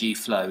LNG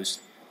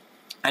flows.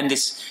 And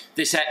this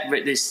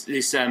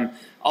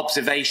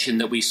observation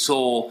that we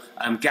saw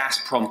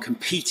Gazprom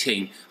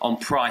competing on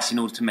price in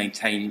order to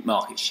maintain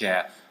market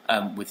share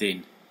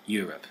within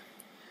Europe.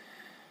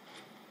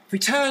 If we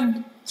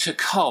turn to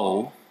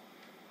coal,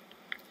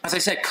 as I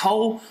said,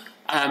 coal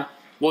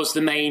was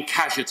the main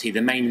casualty,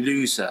 the main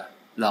loser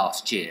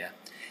last year.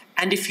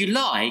 And if you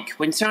like,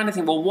 when trying to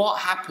think, well, what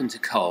happened to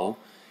coal?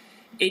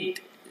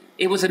 It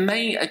was a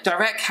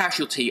direct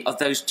casualty of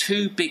those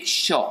 2 big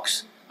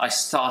shocks I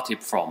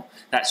started from,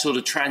 that sort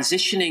of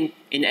transitioning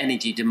in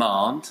energy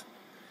demand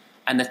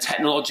and the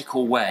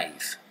technological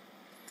wave.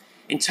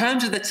 In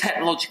terms of the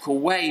technological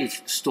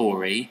wave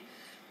story,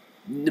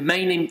 the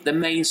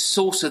main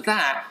source of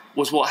that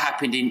was what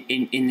happened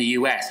in the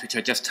US, which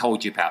I just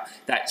told you about.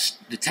 That's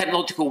the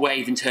technological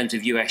wave in terms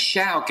of US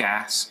shale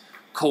gas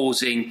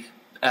causing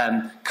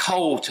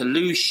coal to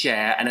lose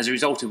share, and as a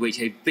result of which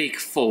a big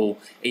fall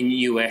in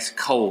US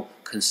coal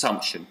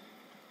consumption.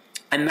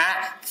 And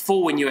that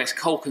fall in US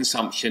coal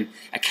consumption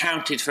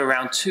accounted for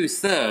around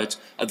 2/3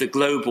 of the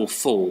global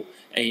fall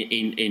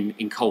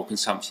in coal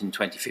consumption in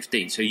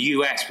 2015. So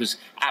US was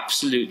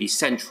absolutely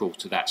central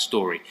to that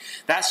story.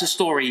 That's the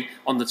story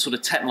on the sort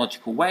of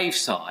technological wave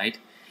side.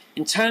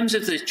 In terms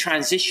of the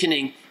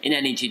transitioning in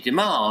energy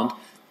demand,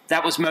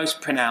 that was most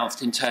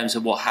pronounced in terms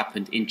of what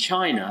happened in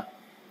China,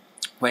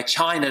 where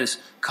China's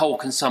coal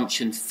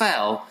consumption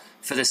fell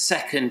for the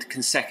 2nd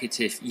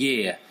consecutive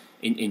year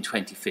in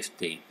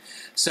 2015.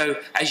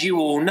 So, as you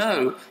all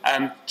know,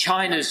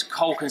 China's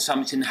coal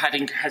consumption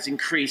has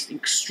increased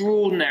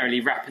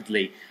extraordinarily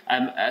rapidly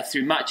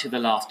through much of the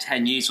last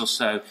 10 years or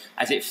so,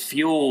 as it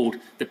fueled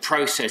the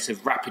process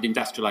of rapid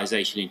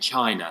industrialization in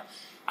China.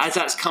 As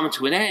that's come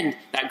to an end,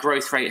 that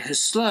growth rate has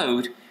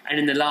slowed, and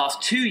in the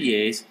last 2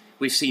 years,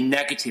 we've seen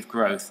negative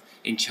growth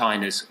in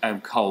China's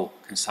coal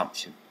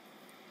consumption.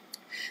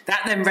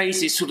 That then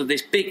raises sort of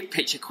this big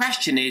picture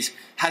question is,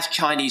 has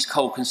Chinese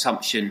coal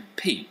consumption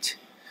peaked?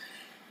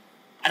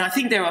 And I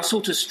think there are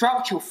sort of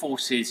structural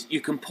forces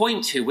you can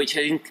point to which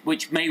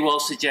may well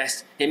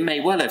suggest it may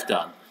well have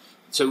done.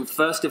 So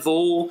first of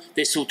all,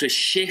 this sort of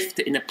shift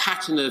in the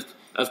pattern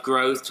of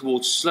growth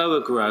towards slower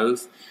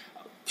growth,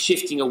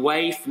 shifting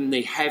away from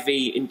the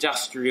heavy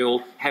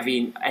industrial,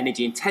 heavy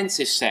energy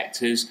intensive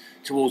sectors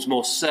towards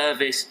more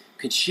service,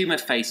 consumer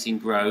facing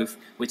growth,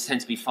 which tend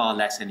to be far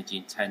less energy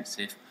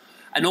intensive.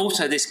 And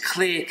also this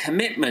clear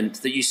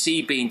commitment that you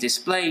see being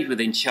displayed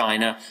within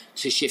China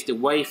to shift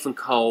away from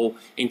coal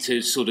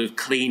into sort of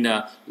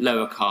cleaner,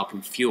 lower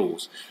carbon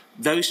fuels.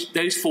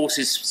 Those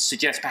forces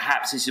suggest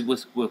perhaps this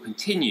will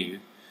continue.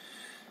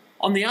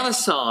 On the other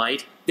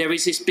side, there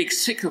is this big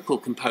cyclical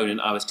component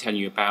I was telling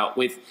you about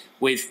with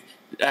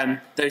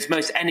those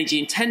most energy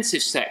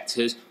intensive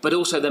sectors, but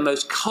also the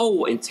most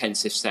coal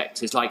intensive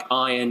sectors like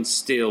iron,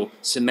 steel,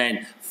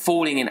 cement,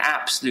 falling in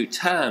absolute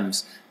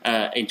terms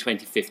in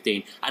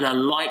 2015 and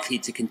unlikely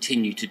to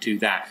continue to do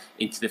that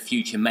into the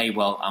future, may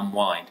well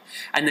unwind.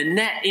 And the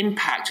net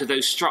impact of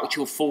those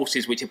structural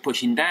forces which are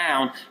pushing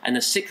down and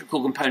the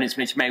cyclical components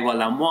which may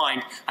well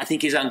unwind, I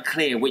think is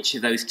unclear which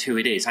of those two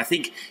it is. I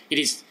think it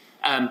is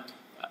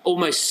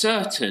almost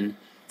certain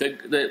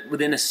that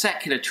within a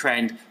secular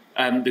trend,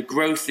 the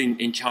growth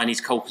in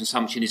Chinese coal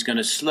consumption is going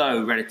to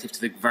slow relative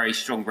to the very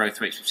strong growth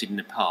rates we've seen in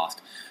the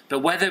past. But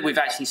whether we've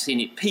actually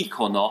seen it peak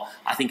or not,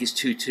 I think is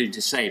too soon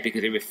to say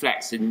because it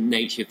reflects the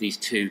nature of these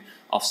two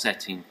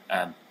offsetting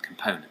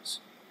components.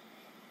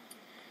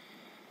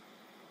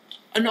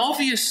 An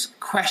obvious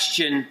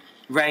question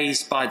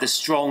raised by the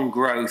strong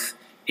growth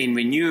in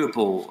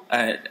renewable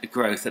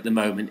growth at the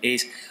moment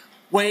is,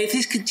 well, if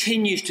this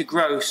continues to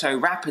grow so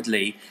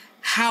rapidly,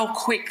 how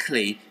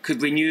quickly could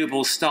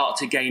renewables start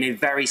to gain a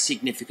very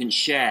significant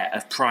share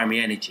of primary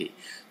energy?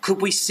 Could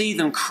we see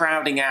them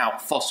crowding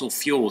out fossil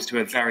fuels to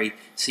a very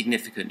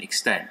significant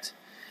extent?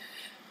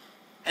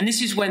 And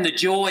this is when the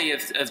joy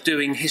of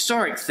doing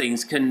historic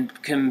things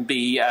can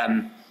be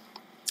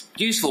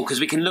useful, because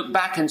we can look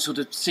back and sort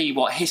of see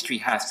what history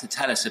has to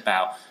tell us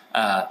about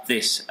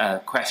this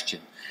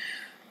question.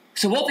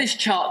 So what this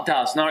chart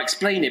does, and I'll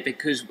explain it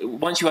because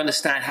once you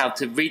understand how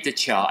to read the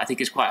chart, I think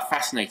it's quite a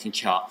fascinating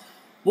chart.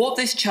 What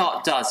this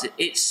chart does,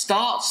 it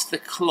starts the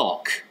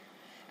clock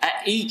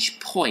at each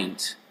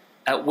point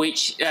at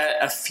which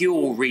a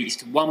fuel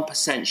reached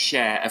 1%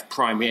 share of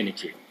primary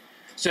energy.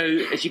 So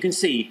as you can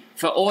see,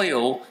 for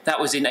oil, that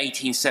was in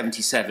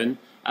 1877,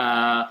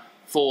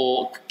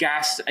 for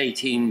gas,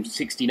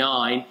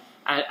 1869,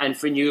 and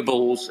for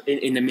renewables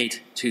in the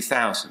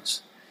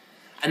mid-2000s.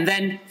 And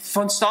then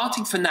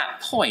starting from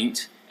that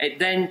point, it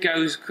then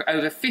goes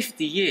over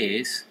 50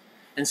 years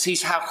and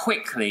sees how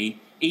quickly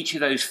each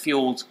of those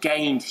fuels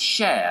gained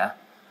share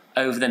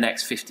over the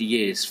next 50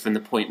 years from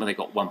the point where they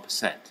got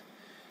 1%.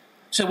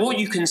 So what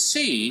you can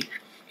see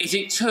is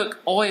it took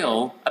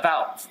oil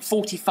about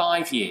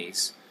 45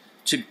 years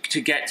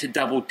to get to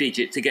double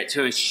digit, to get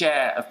to a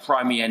share of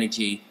primary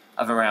energy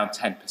of around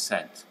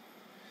 10%.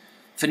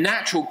 For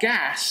natural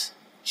gas,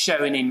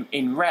 shown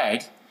in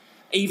red,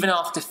 even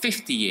after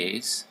 50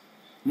 years,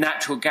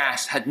 natural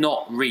gas had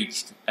not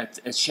reached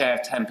a share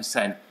of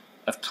 10%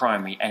 of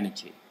primary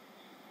energy.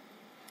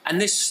 And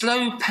this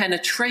slow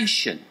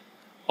penetration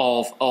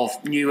of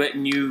new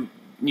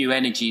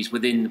energies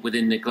within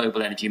the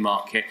global energy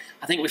market,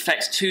 I think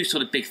reflects two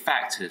sort of big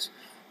factors.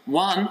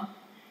 One,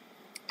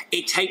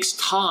 it takes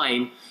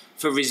time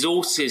for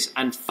resources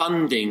and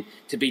funding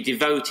to be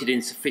devoted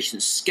in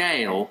sufficient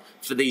scale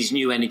for these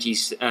new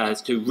energies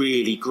to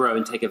really grow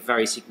and take a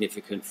very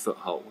significant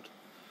foothold.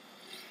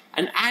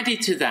 And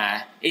added to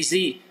that is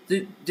the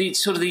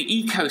sort of the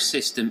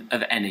ecosystem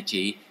of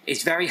energy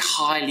is very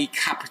highly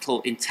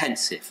capital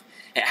intensive.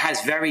 It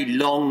has very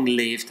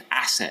long-lived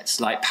assets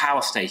like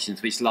power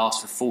stations which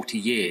last for 40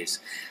 years.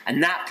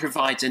 And that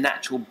provides a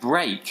natural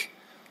brake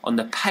on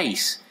the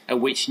pace at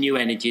which new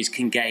energies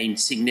can gain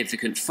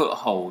significant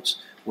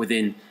footholds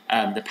within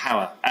the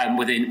power,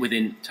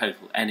 within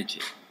total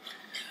energy.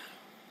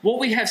 What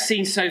we have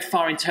seen so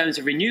far in terms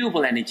of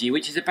renewable energy,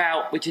 which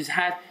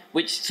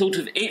sort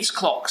of its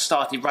clock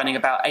started running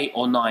about 8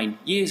 or 9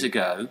 years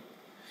ago,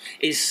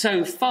 is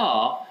so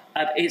far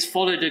it's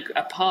followed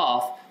a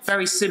path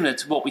very similar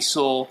to what we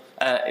saw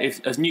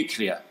of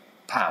nuclear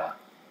power.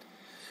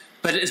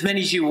 But as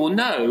many as you will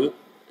know,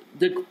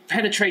 the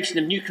penetration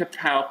of nuclear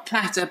power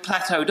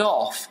plateaued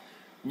off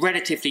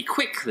relatively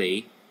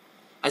quickly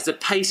as the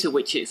pace at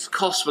which its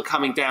costs were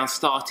coming down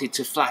started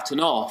to flatten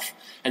off,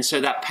 and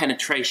so that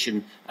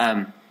penetration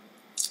that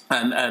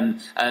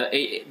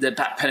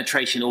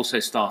penetration also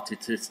started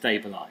to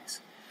stabilise.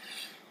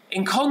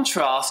 In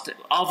contrast,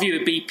 our view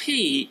of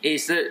BP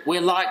is that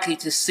we're likely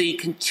to see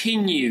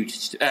continued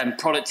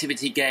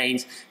productivity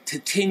gains,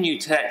 continued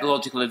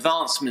technological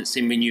advancements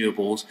in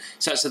renewables,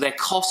 such that their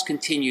costs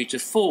continue to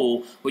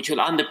fall, which will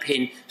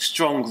underpin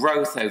strong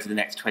growth over the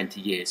next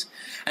 20 years.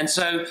 And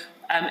so,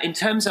 in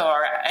terms of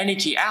our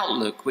energy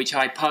outlook, which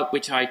I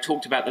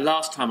talked about the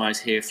last time I was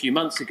here a few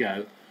months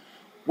ago,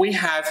 we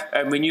have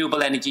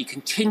renewable energy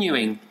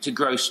continuing to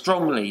grow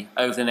strongly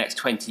over the next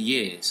 20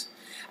 years.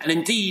 And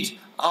indeed,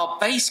 our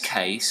base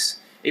case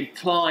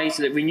implies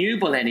that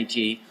renewable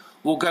energy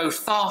will go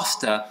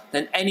faster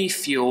than any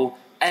fuel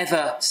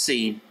ever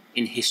seen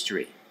in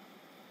history.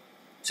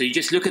 So you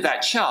just look at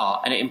that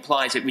chart and it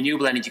implies that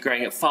renewable energy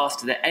growing at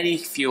faster than any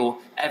fuel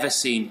ever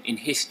seen in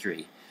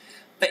history.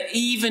 But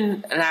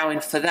even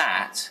allowing for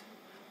that,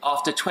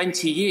 after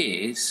 20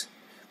 years,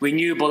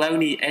 renewable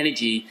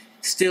energy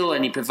still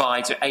only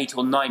provides 8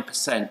 or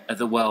 9% of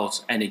the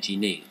world's energy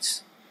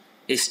needs.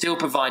 It's still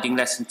providing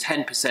less than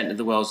 10% of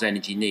the world's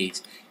energy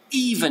needs,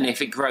 even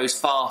if it grows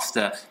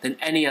faster than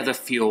any other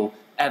fuel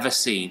ever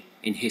seen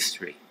in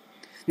history.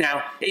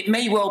 Now, it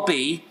may well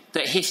be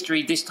that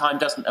history this time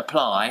doesn't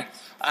apply,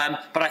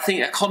 but I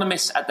think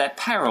economists at their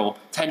peril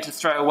tend to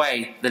throw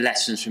away the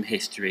lessons from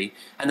history.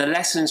 And the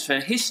lessons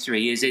from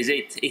history is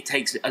it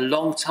takes a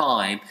long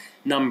time,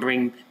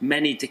 numbering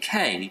many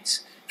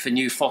decades, for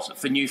new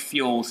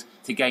fuels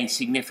to gain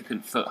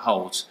significant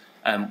footholds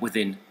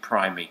within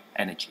primary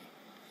energy.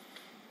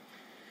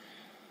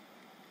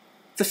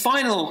 The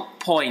final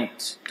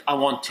point I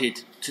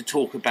wanted to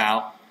talk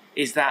about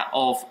is that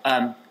of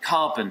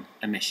carbon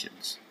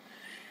emissions.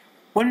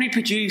 When we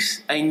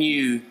produce a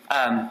new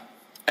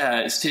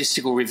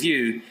statistical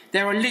review,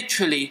 there are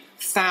literally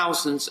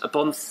thousands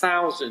upon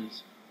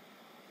thousands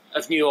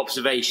of new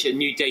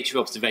data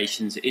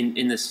observations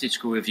in the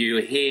statistical review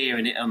here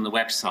and on the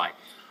website.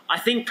 I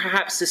think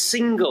perhaps the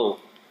single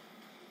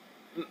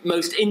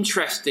most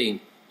interesting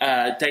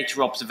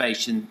data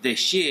observation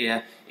this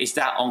year is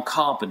that on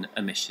carbon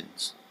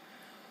emissions,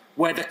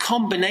 where the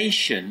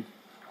combination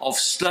of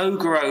slow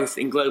growth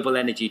in global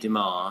energy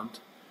demand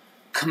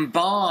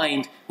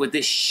combined with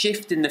this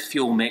shift in the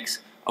fuel mix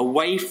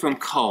away from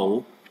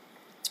coal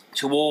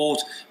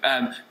towards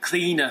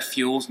cleaner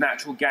fuels,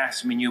 natural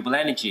gas and renewable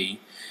energy,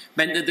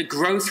 meant that the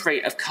growth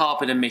rate of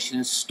carbon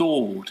emissions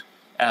stalled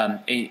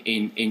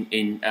in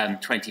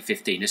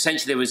 2015.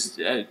 Essentially, there was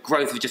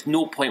growth of just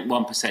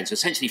 0.1%, so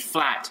essentially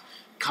flat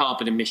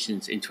carbon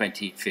emissions in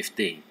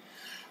 2015.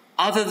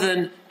 Other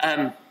than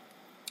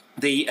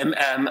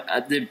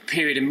the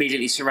period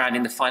immediately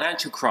surrounding the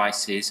financial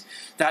crisis,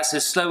 that's the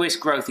slowest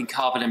growth in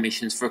carbon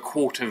emissions for a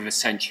quarter of a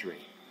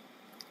century.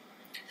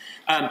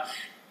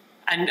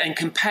 And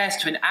compares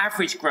to an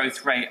average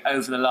growth rate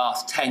over the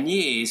last 10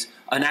 years,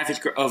 an average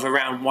of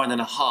around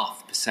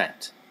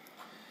 1.5%.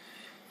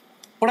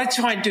 What I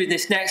try and do in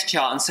this next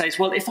chart and say is,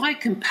 well, if I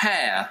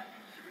compare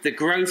the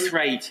growth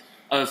rate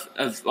of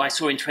I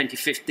saw in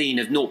 2015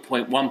 of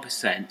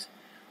 0.1%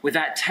 with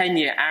that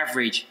 10-year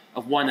average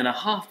of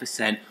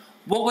 1.5%,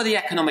 what were the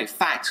economic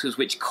factors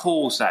which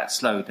caused that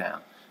slowdown?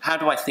 How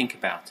do I think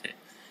about it?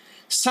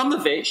 Some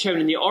of it, shown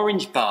in the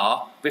orange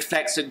bar,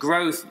 reflects that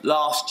growth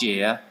last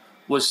year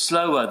was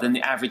slower than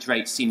the average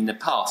rate seen in the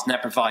past, and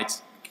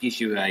that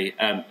gives you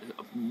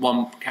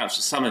counts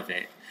for some of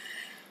it.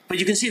 But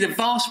you can see the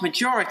vast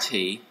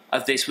majority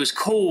of this was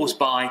caused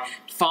by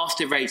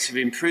faster rates of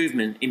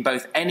improvement in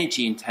both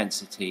energy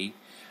intensity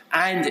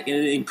and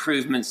in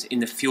improvements in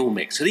the fuel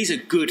mix. So these are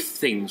good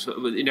things.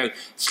 You know,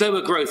 slower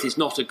growth is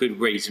not a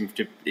good reason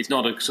it's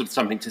not a sort of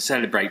something to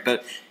celebrate,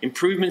 but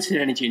improvements in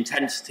energy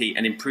intensity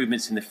and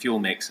improvements in the fuel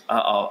mix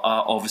are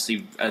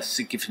obviously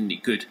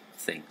significantly good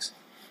things.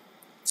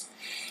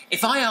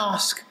 If I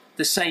ask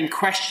the same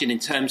question in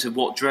terms of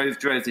what drove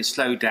this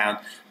slowdown,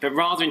 but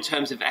rather in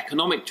terms of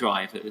economic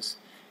drivers,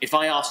 if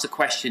I ask the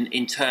question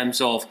in terms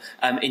of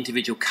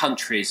individual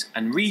countries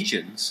and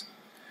regions,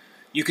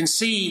 you can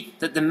see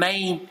that the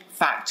main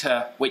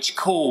factor which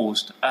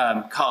caused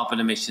carbon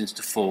emissions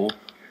to fall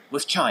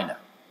was China.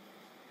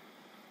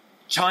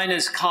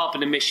 China's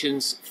carbon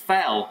emissions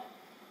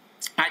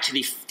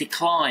actually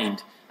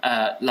declined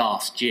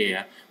last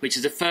year, which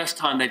is the first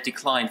time they've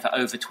declined for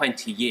over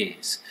 20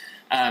 years.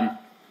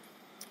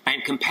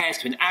 And compares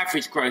to an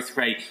average growth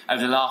rate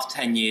over the last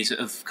 10 years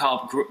of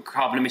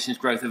carbon emissions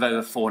growth of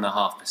over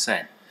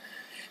 4.5%.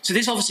 So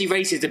this obviously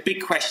raises the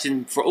big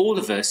question for all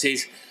of us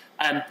is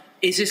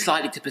this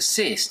likely to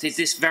persist? Is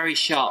this very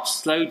sharp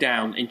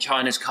slowdown in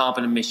China's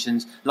carbon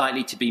emissions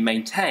likely to be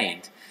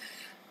maintained?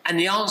 And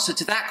the answer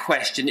to that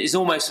question is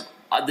almost,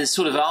 the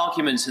sort of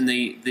arguments and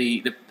the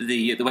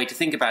way to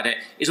think about it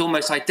is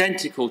almost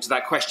identical to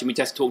that question we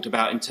just talked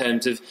about in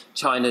terms of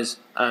China's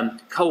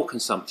coal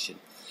consumption.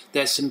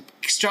 There's some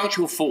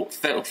structural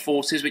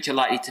forces which are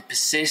likely to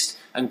persist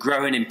and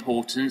grow in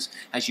importance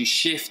as you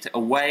shift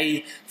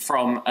away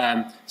from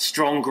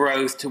strong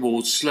growth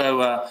towards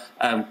slower,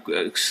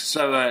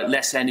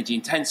 less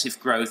energy-intensive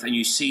growth, and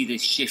you see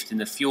this shift in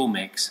the fuel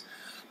mix.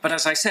 But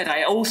as I said,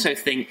 I also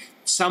think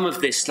some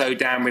of this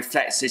slowdown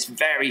reflects this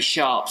very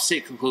sharp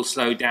cyclical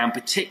slowdown,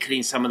 particularly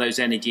in some of those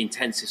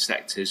energy-intensive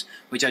sectors,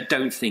 which I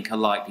don't think are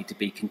likely to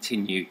be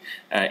continued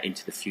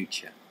into the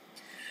future.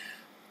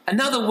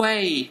 Another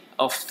way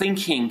of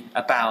thinking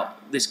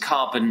about this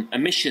carbon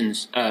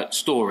emissions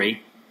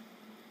story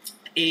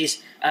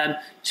is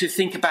to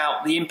think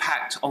about the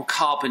impact on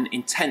carbon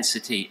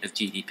intensity of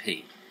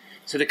GDP.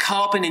 So the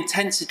carbon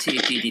intensity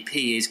of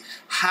GDP is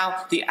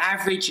how the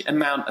average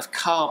amount of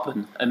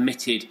carbon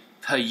emitted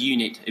per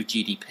unit of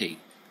GDP.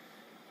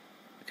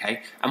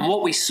 Okay? And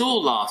what we saw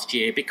last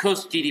year,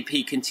 because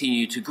GDP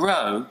continued to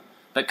grow,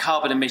 but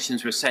carbon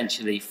emissions were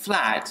essentially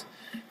flat,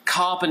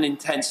 carbon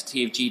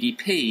intensity of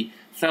GDP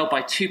fell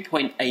by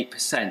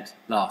 2.8%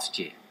 last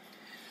year.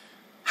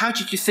 How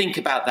did you think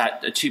about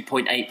that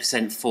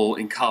 2.8% fall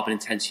in carbon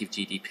intensity of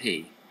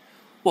GDP?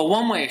 Well,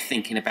 one way of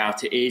thinking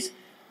about it is,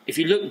 if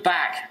you look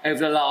back over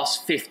the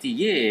last 50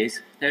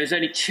 years, there is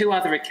only 2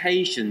 other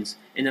occasions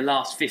in the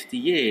last 50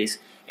 years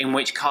in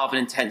which carbon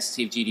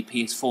intensity of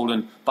GDP has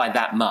fallen by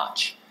that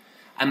much.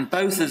 And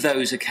both of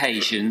those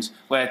occasions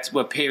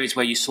were periods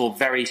where you saw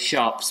very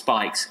sharp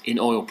spikes in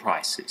oil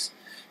prices.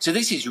 So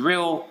this is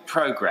real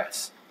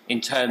progress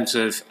in terms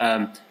of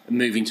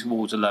moving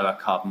towards a lower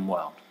carbon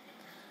world.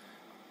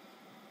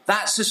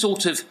 That's the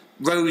sort of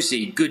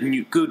rosy, good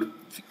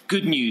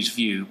news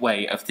view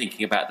way of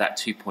thinking about that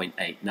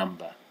 2.8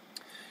 number.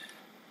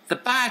 The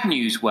bad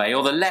news way,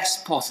 or the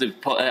less positive,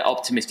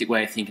 optimistic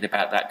way of thinking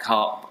about that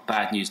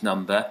bad news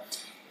number,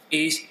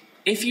 is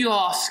if you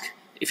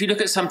look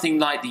at something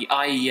like the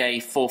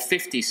IEA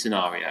 450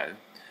 scenario,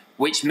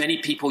 which many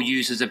people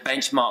use as a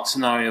benchmark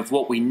scenario of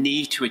what we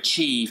need to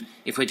achieve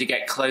if we're to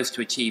get close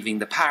to achieving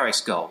the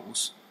Paris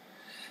goals,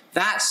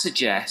 that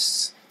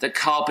suggests that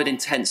carbon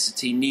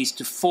intensity needs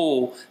to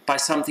fall by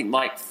something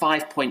like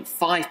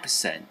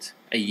 5.5%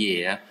 a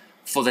year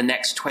for the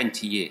next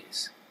 20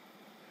 years.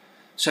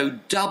 So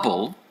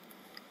double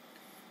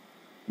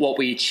what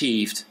we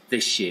achieved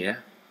this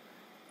year,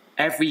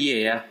 every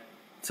year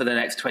for the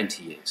next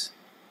 20 years.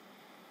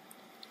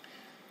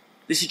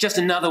 This is just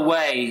another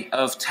way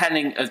of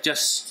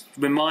just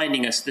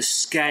reminding us the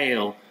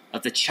scale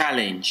of the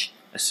challenge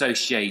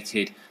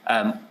associated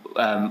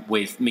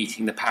with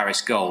meeting the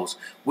Paris goals.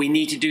 We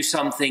need to do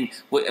something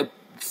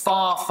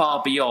far,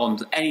 far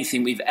beyond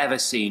anything we've ever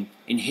seen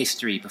in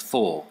history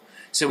before.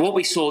 So what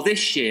we saw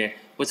this year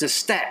was a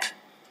step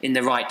in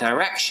the right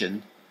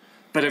direction,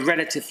 but a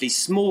relatively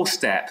small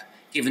step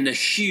given the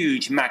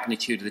huge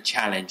magnitude of the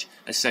challenge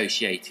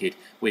associated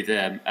with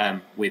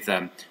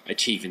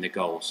achieving the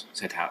goals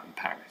set out in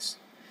Paris.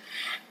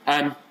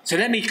 So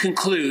let me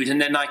conclude, and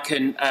then I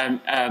can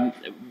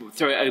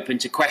throw it open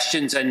to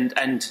questions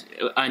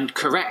and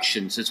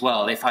corrections as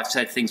well, if I've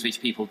said things which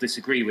people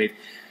disagree with.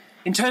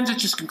 In terms of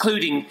just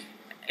concluding,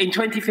 in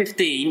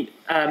 2015,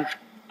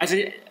 as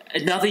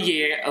another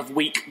year of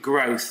weak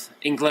growth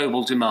in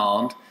global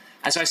demand,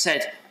 as I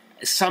said,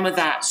 some of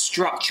that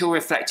structural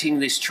reflecting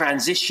this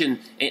transition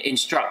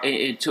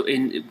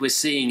we're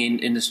seeing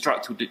in the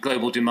structural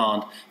global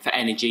demand for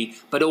energy,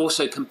 but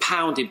also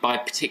compounded by a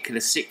particular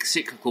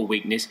cyclical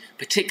weakness,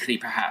 particularly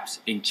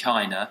perhaps in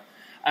China.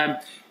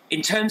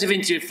 In terms of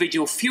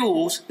individual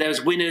fuels,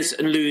 there's winners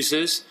and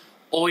losers,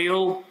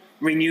 oil,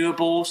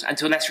 renewables, and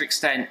to a lesser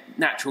extent,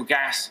 natural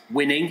gas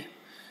winning.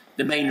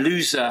 The main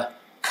loser,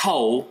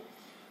 coal,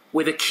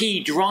 with a key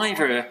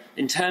driver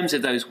in terms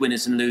of those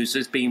winners and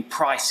losers being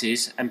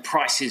prices, and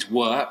prices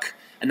work,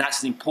 and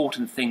that's an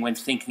important thing when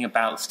thinking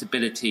about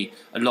stability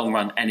of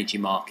long-run energy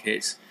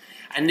markets.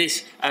 And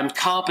this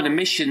carbon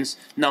emissions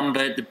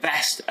number, the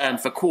best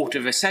for a quarter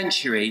of a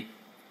century,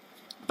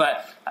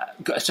 but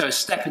so a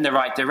step in the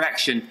right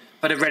direction,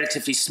 but a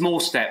relatively small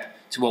step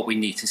to what we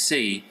need to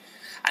see.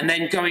 And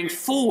then going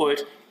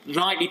forward,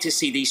 likely to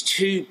see these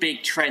 2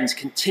 big trends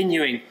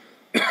continuing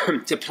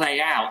to play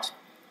out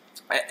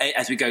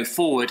as we go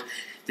forward,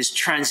 this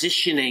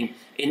transitioning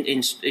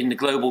in the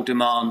global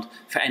demand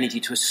for energy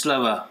to a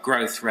slower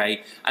growth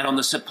rate, and on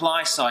the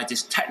supply side,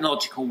 this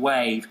technological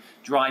wave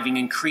driving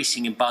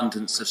increasing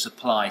abundance of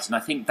supplies. And I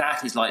think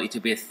that is likely to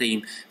be a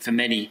theme for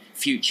many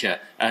future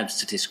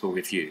statistical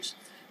reviews.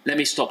 Let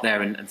me stop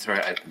there and throw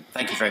it open.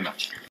 Thank you very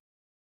much.